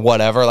storm or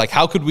whatever. Like,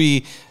 how could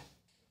we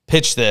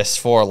pitch this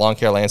for lawn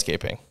care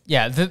landscaping?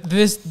 Yeah,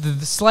 the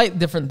slight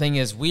different thing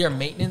is we are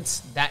maintenance,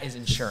 that is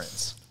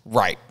insurance.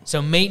 Right.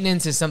 So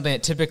maintenance is something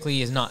that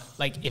typically is not,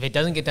 like, if it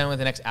doesn't get done within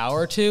the next hour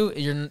or two,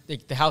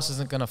 the house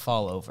isn't going to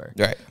fall over.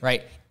 Right.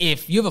 Right.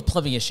 If you have a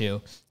plumbing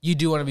issue, you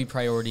do want to be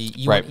priority.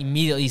 You want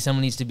immediately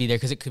someone needs to be there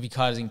because it could be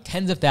causing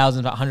tens of thousands,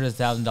 about hundreds of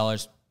thousands of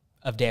dollars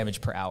of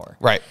damage per hour.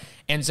 Right.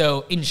 And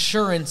so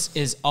insurance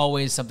is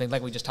always something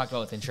like we just talked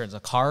about with insurance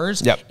of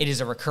cars. Yep. It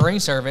is a recurring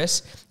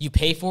service. You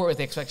pay for it with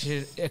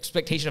the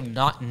expectation of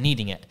not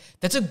needing it.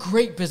 That's a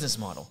great business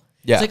model.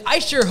 Yeah. It's like, I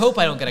sure hope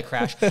I don't get a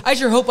crash. I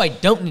sure hope I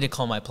don't need to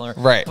call my plumber.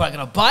 Right. But I'm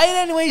going to buy it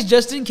anyways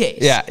just in case.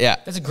 Yeah, yeah.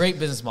 That's a great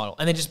business model.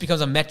 And it just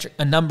becomes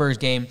a numbers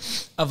game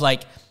of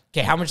like,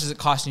 okay, how much does it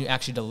cost you to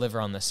actually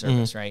deliver on this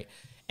service, right?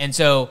 And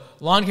so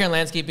lawn care and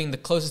landscaping, the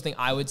closest thing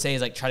I would say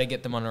is like try to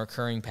get them on a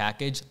recurring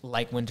package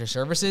like winter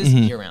services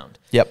year round.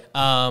 Yep.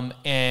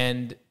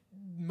 And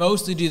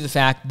mostly due to the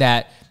fact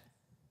that,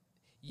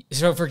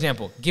 so for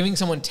example, giving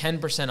someone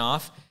 10%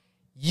 off,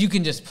 you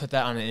can just put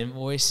that on an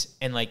invoice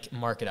and like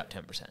mark it up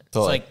 10%. Totally.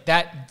 So like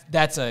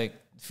that's a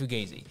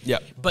fugazi.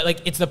 Yep. But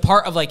like it's the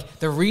part of like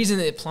the reason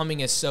that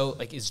plumbing is so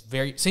like is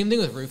very same thing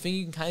with roofing.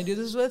 You can kind of do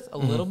this with a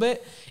little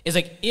bit is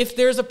like if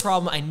there's a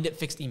problem, I need it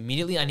fixed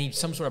immediately. I need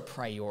some sort of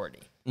priority.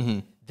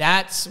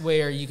 That's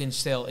where you can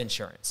sell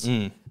insurance.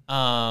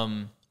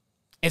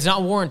 It's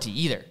not warranty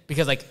either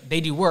because like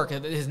they do work.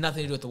 It has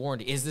nothing to do with the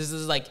warranty. This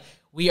is like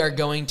we are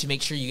going to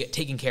make sure you get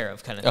taken care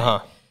of kind of thing.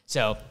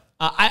 So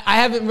I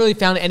haven't really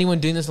found anyone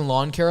doing this in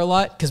lawn care a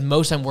lot because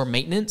most of the time we're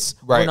maintenance.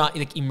 Right. We're not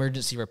like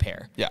emergency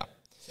repair. Yeah.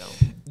 So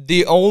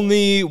the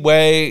only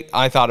way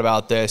I thought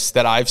about this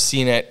that I've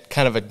seen it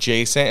kind of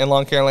adjacent in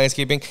lawn care and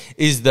landscaping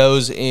is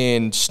those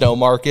in snow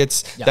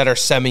markets that are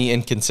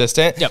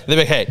semi-inconsistent. Yep. They're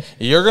like, hey,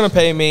 you're going to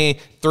pay me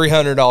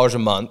 $300 a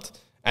month,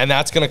 and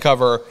that's going to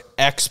cover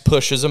X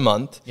pushes a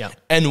month. Yeah.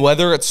 And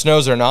whether it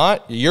snows or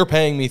not, you're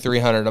paying me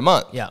 $300 a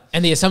month. Yeah.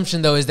 And the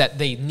assumption, though, is that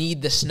they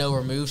need the snow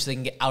removed so they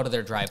can get out of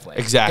their driveway.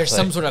 Exactly. There's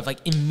some sort of like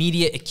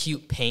immediate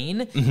acute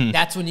pain.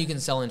 That's when you can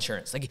sell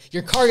insurance. Like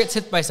your car gets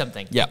hit by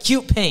something. Yep.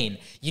 Acute pain.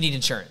 You need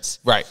insurance.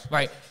 Right.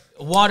 Right.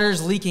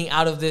 Water's leaking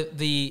out of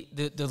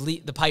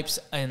the pipes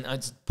and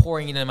it's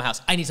pouring into my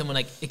house. I need someone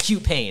like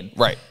acute pain.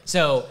 Right.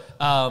 So,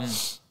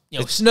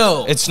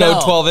 snow. It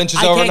snowed 12 inches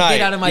overnight. I can't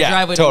get out of my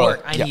driveway to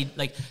work. I need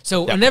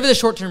Yep. whenever the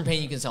short-term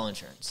pain, you can sell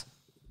insurance.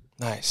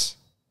 Nice.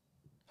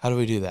 How do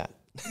we do that?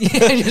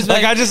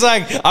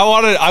 I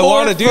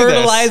want to do this.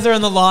 Fertilizer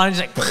on the lawn.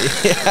 Just like,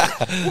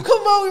 well,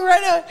 come on,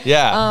 right now.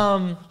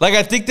 Yeah.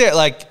 I think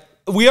that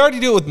we already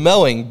do it with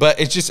mowing, but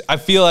it's just, I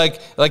feel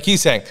like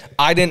he's saying,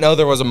 I didn't know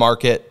there was a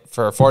market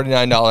for a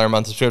 $49 a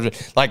month subscription.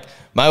 Like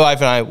my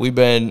wife and I, we've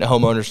been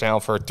homeowners now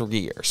for 3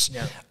 years.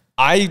 Yeah.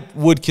 I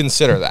would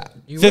consider that.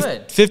 You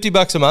would.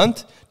 $50 a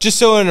month, just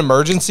so in an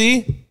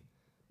emergency,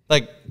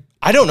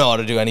 I don't know how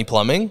to do any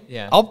plumbing.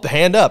 Yeah. I'll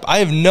hand up. I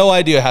have no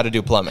idea how to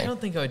do plumbing. I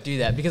don't think I would do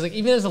that because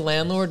even as a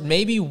landlord,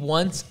 maybe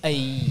once a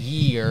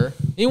year,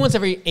 maybe once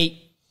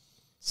every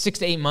 6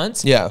 to 8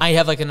 months, I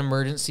have an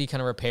emergency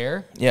kind of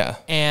repair. Yeah.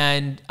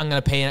 And I'm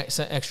going to pay an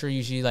extra,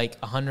 usually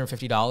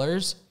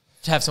 $150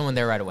 to have someone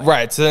there right away.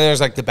 Right. So then there's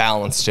the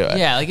balance to it.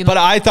 Yeah. But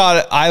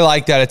I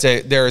like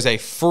that there is a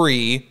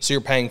free, so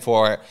you're paying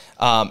for it,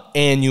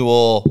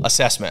 annual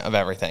assessment of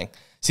everything.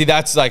 See,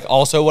 that's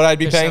also what I'd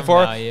be paying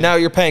for. Value. Now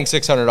you're paying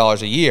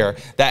 $600 a year.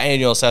 That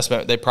annual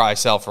assessment, they probably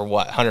sell for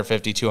what,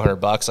 $150,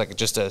 $200,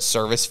 just a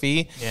service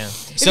fee. Yeah.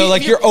 So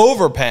you're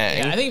overpaying.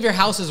 Yeah, I think if your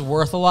house is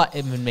worth a lot,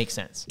 it would make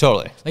sense.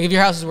 Totally. If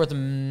your house is worth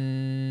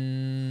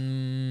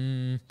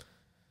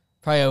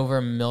probably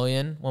over $1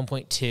 million,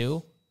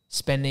 1.2,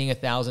 spending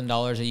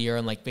 $1,000 a year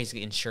on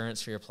basically insurance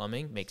for your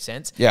plumbing makes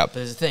sense. Yeah. But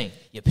there's the thing,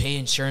 you pay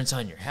insurance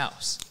on your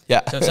house.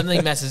 Yeah. So if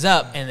something messes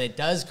up and it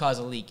does cause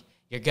a leak,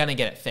 you're gonna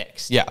get it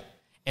fixed. Yeah.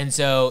 And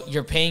so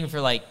you're paying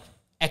for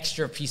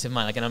extra peace of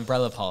mind, like an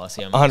umbrella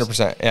policy.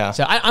 100%. Yeah.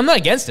 So I'm not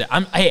against it.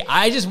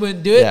 I just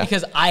wouldn't do it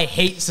because I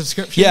hate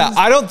subscriptions. Yeah.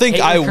 I don't think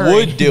I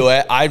would do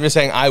it. I'm just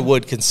saying I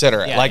would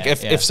consider it.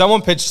 If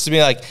someone pitches to me,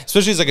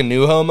 especially as a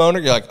new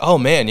homeowner, you're like, oh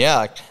man,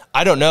 yeah.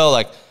 I don't know.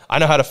 I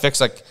know how to fix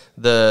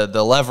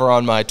the lever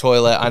on my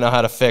toilet. I know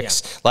how to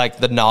fix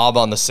the knob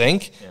on the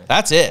sink. Yeah.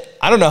 That's it.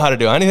 I don't know how to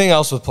do anything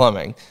else with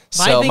plumbing.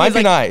 So it might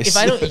be nice. If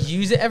I don't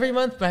use it every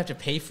month, but I have to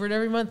pay for it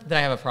every month, then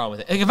I have a problem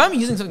with it. If I'm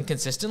using something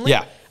consistently,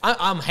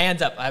 I'm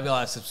hands up. I have a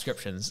lot of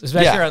subscriptions,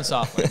 especially around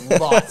software.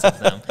 Lots of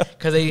them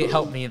because they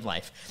help me in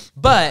life.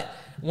 But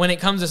when it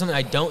comes to something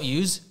I don't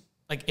use,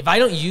 if I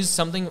don't use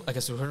something like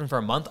a subscription for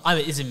a month,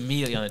 it's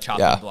immediately on the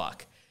chopping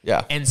block.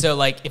 Yeah. And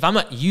so if I'm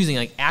not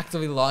using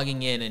actively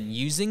logging in and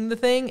using the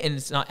thing and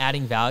it's not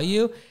adding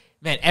value,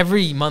 man,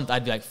 every month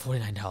I'd be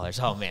 $49.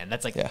 Oh man,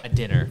 that's a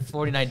dinner.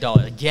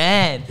 $49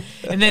 again.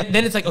 And then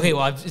it's okay,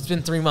 well, it's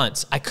been 3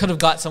 months. I could have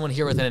got someone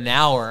here within an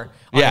hour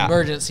on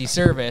emergency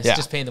service,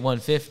 just paying the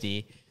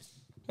 $150.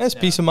 That's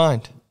peace of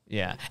mind.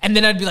 Yeah. And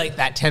then I'd be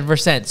that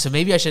 10%. So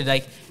maybe I should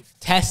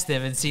test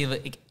them and see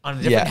on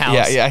a different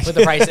house with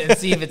the price and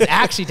see if it's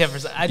actually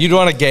 10%. You'd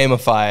want to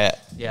gamify it.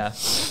 Yeah.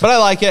 But I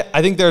like it.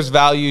 I think there's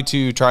value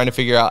to trying to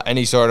figure out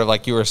any sort of,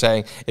 like you were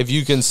saying, if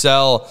you can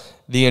sell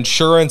the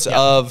insurance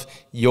of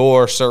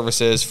your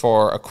services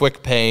for a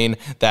quick pain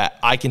that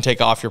I can take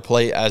off your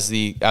plate as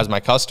my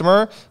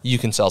customer, you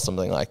can sell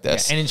something like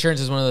this. Yeah, and insurance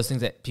is one of those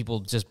things that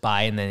people just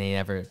buy and then they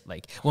never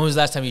when was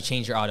the last time you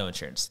changed your auto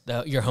insurance,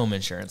 your home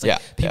insurance?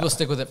 People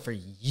stick with it for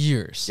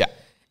years. Yeah.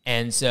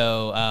 And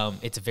so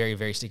it's a very,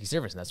 very sticky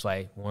service. And that's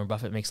why Warren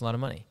Buffett makes a lot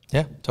of money.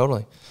 Yeah,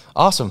 totally.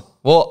 Awesome.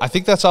 Well, I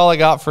think that's all I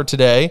got for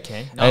today.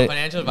 Okay. Not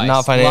financial advice.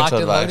 Not financial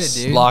advice. Locked and loaded,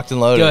 dude. Locked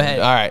and loaded. Go ahead.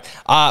 All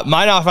right.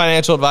 My not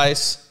financial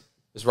advice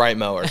is right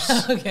mowers.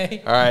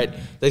 Okay. All right.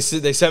 They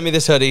sent me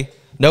this hoodie.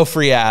 No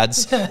free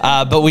ads,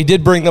 but we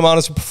did bring them on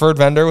as a preferred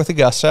vendor with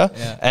Augusta,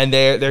 and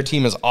their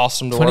team is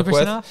awesome to work with.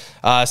 20%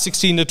 off?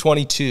 16 to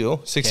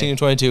 22. 16 to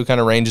 22 kind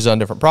of ranges on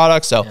different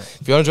products. So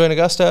if you want to join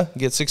Augusta,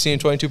 get 16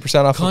 to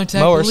 22% off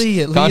Contact mowers.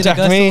 Lee at Contact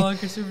me.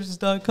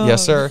 LeeAtAugustaLawnCareServices.com.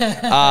 Yes, sir.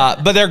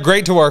 But they're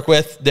great to work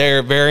with.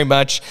 They're very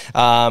much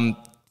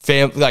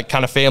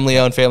kind of family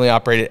owned, family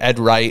operated. Ed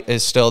Wright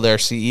is still their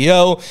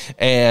CEO,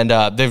 and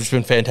they've just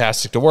been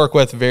fantastic to work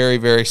with. Very,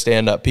 very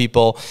stand up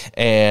people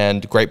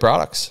and great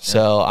products.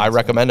 So I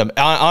recommend them.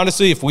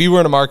 Honestly, if we were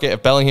in a market,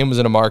 if Bellingham was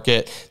in a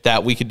market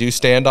that we could do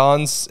stand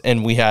ons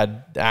and we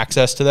had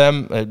access to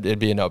them, it'd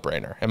be a no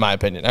brainer, in my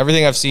opinion.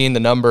 Everything I've seen, the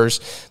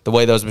numbers, the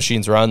way those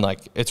machines run, like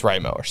it's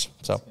right mowers.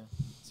 So.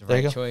 There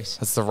you go.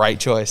 That's the right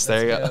choice.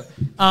 There you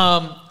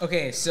go.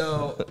 Okay,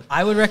 so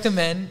I would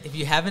recommend if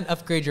you haven't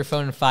upgraded your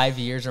phone in 5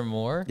 years or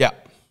more,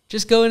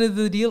 just go into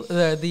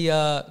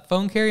the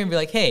phone carrier and be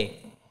like, hey,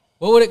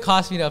 what would it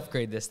cost me to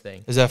upgrade this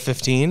thing? Is that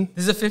 15?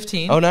 This is a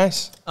 15. Oh,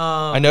 nice.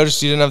 I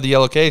noticed you didn't have the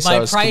yellow case.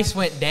 My price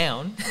went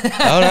down. Oh,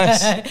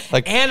 nice.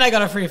 And I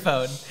got a free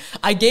phone.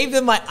 I gave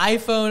them my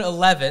iPhone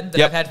 11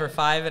 that I've had for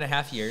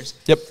 5.5 years.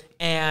 Yep.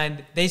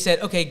 And they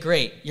said, okay,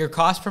 great. Your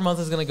cost per month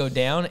is going to go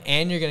down,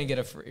 and you're going to get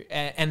a free,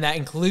 and that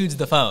includes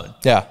the phone.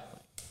 Yeah.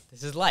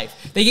 This is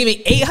life. They gave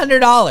me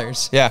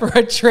 $800 for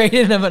a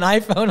trade-in of an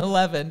iPhone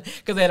 11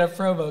 because they had a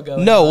promo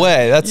going. No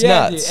way. That's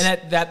nuts. Dude.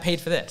 And that paid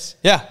for this.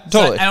 Yeah,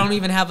 totally. So I don't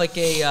even have like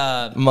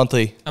a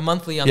monthly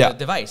on the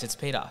device. It's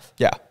paid off.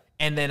 Yeah.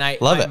 And then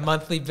my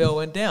monthly bill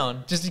went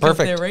down just because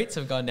their rates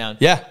have gone down.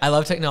 Yeah. I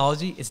love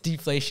technology. It's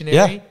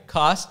deflationary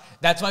cost.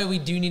 That's why we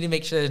do need to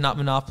make sure there's not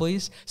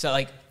monopolies. So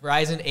like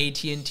Verizon,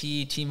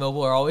 AT&T,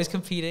 T-Mobile are always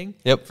competing.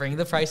 Yep. Bring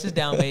the prices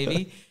down,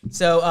 baby.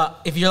 So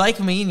if you're like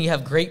me and you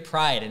have great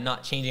pride in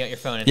not changing out your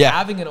phone and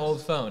having an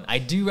old phone, I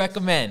do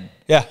recommend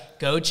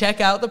go check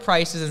out the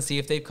prices and see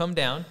if they've come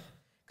down,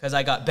 because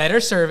I got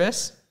better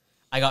service.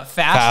 I got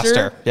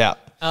faster. Yeah.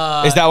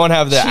 Does that one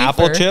have the cheaper.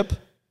 Apple chip?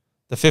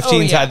 The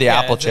 15s had the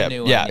Apple chip.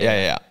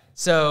 Yeah.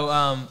 So,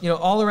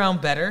 all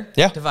around better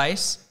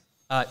device,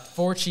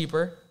 for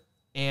cheaper,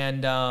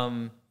 and,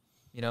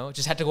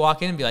 just had to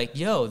walk in and be like,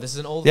 yo, this is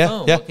an old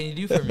phone. What can you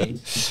do for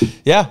me?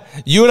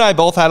 You and I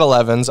both had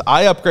 11s.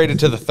 I upgraded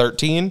to the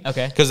 13.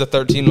 Okay. Because the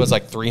 13 was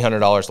like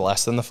 $300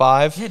 less than the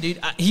 5. Yeah, dude.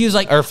 He was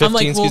like, or 15, I'm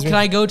like, well, can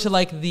I go to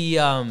like the,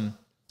 can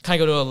I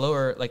go to a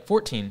lower, like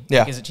 14? Yeah.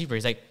 Like, is it cheaper?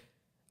 He's like,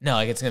 no,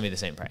 like it's going to be the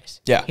same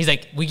price. Yeah. He's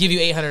like, we give you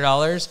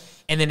 $800.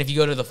 And then if you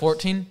go to the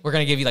 14, we're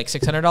going to give you like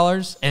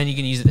 $600, and then you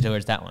can use it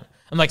towards that one.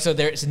 I'm like, so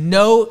there's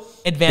no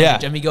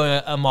advantage of me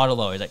going a model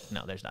lower. He's like,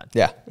 no, there's not.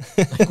 Yeah.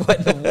 Like,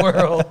 what in the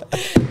world?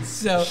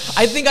 So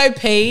I think I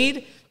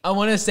paid, I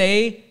want to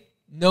say,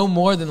 no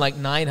more than like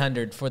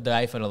 $900 for the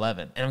iPhone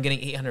 11, and I'm getting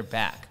 $800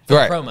 back for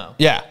the promo.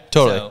 Yeah,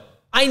 totally. So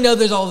I know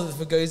there's all the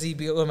fugazi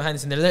behind the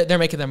scenes. They're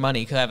making their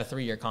money because I have a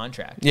 3-year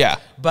contract. Yeah.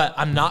 But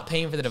I'm not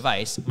paying for the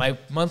device. My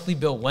monthly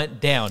bill went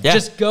down. Yeah.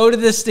 Just go to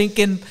the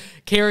stinking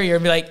carrier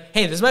and be like,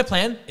 hey, this is my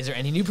plan. Is there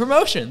any new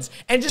promotions?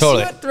 And just see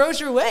what throws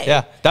your way.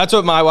 Yeah. That's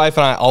what my wife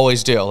and I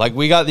always do. Like,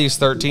 we got these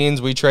 13s.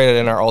 We traded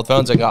in our old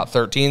phones and got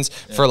 13s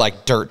for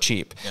like dirt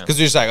cheap. Because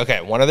we're just like, okay,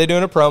 when are they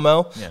doing a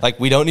promo? Yeah. Like,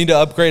 we don't need to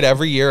upgrade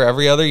every year,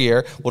 every other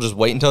year. We'll just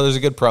wait until there's a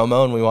good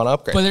promo and we want to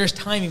upgrade. But there's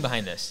timing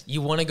behind this.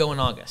 You want to go in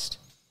August.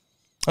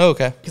 Oh,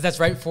 okay. Because that's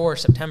right before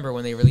September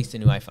when they released a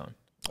new iPhone.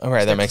 All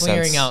right, that makes sense.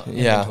 Clearing out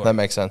inventory. That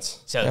makes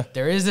sense. So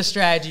there is a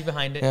strategy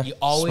behind it. You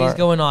always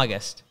go in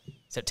August.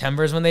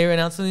 September is when they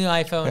announce the new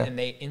iPhone, and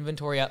they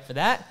inventory up for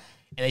that,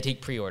 and they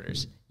take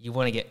pre-orders. You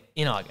want to get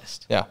in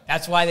August. Yeah.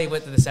 That's why they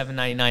went to the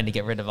 $7.99 to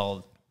get rid of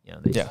all.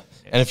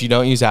 And if you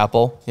don't use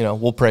Apple,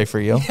 we'll pray for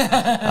you.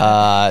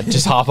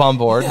 Just hop on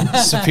board.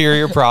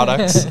 Superior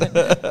products.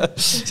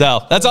 So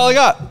that's all I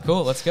got.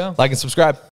 Cool. Let's go. Like and subscribe.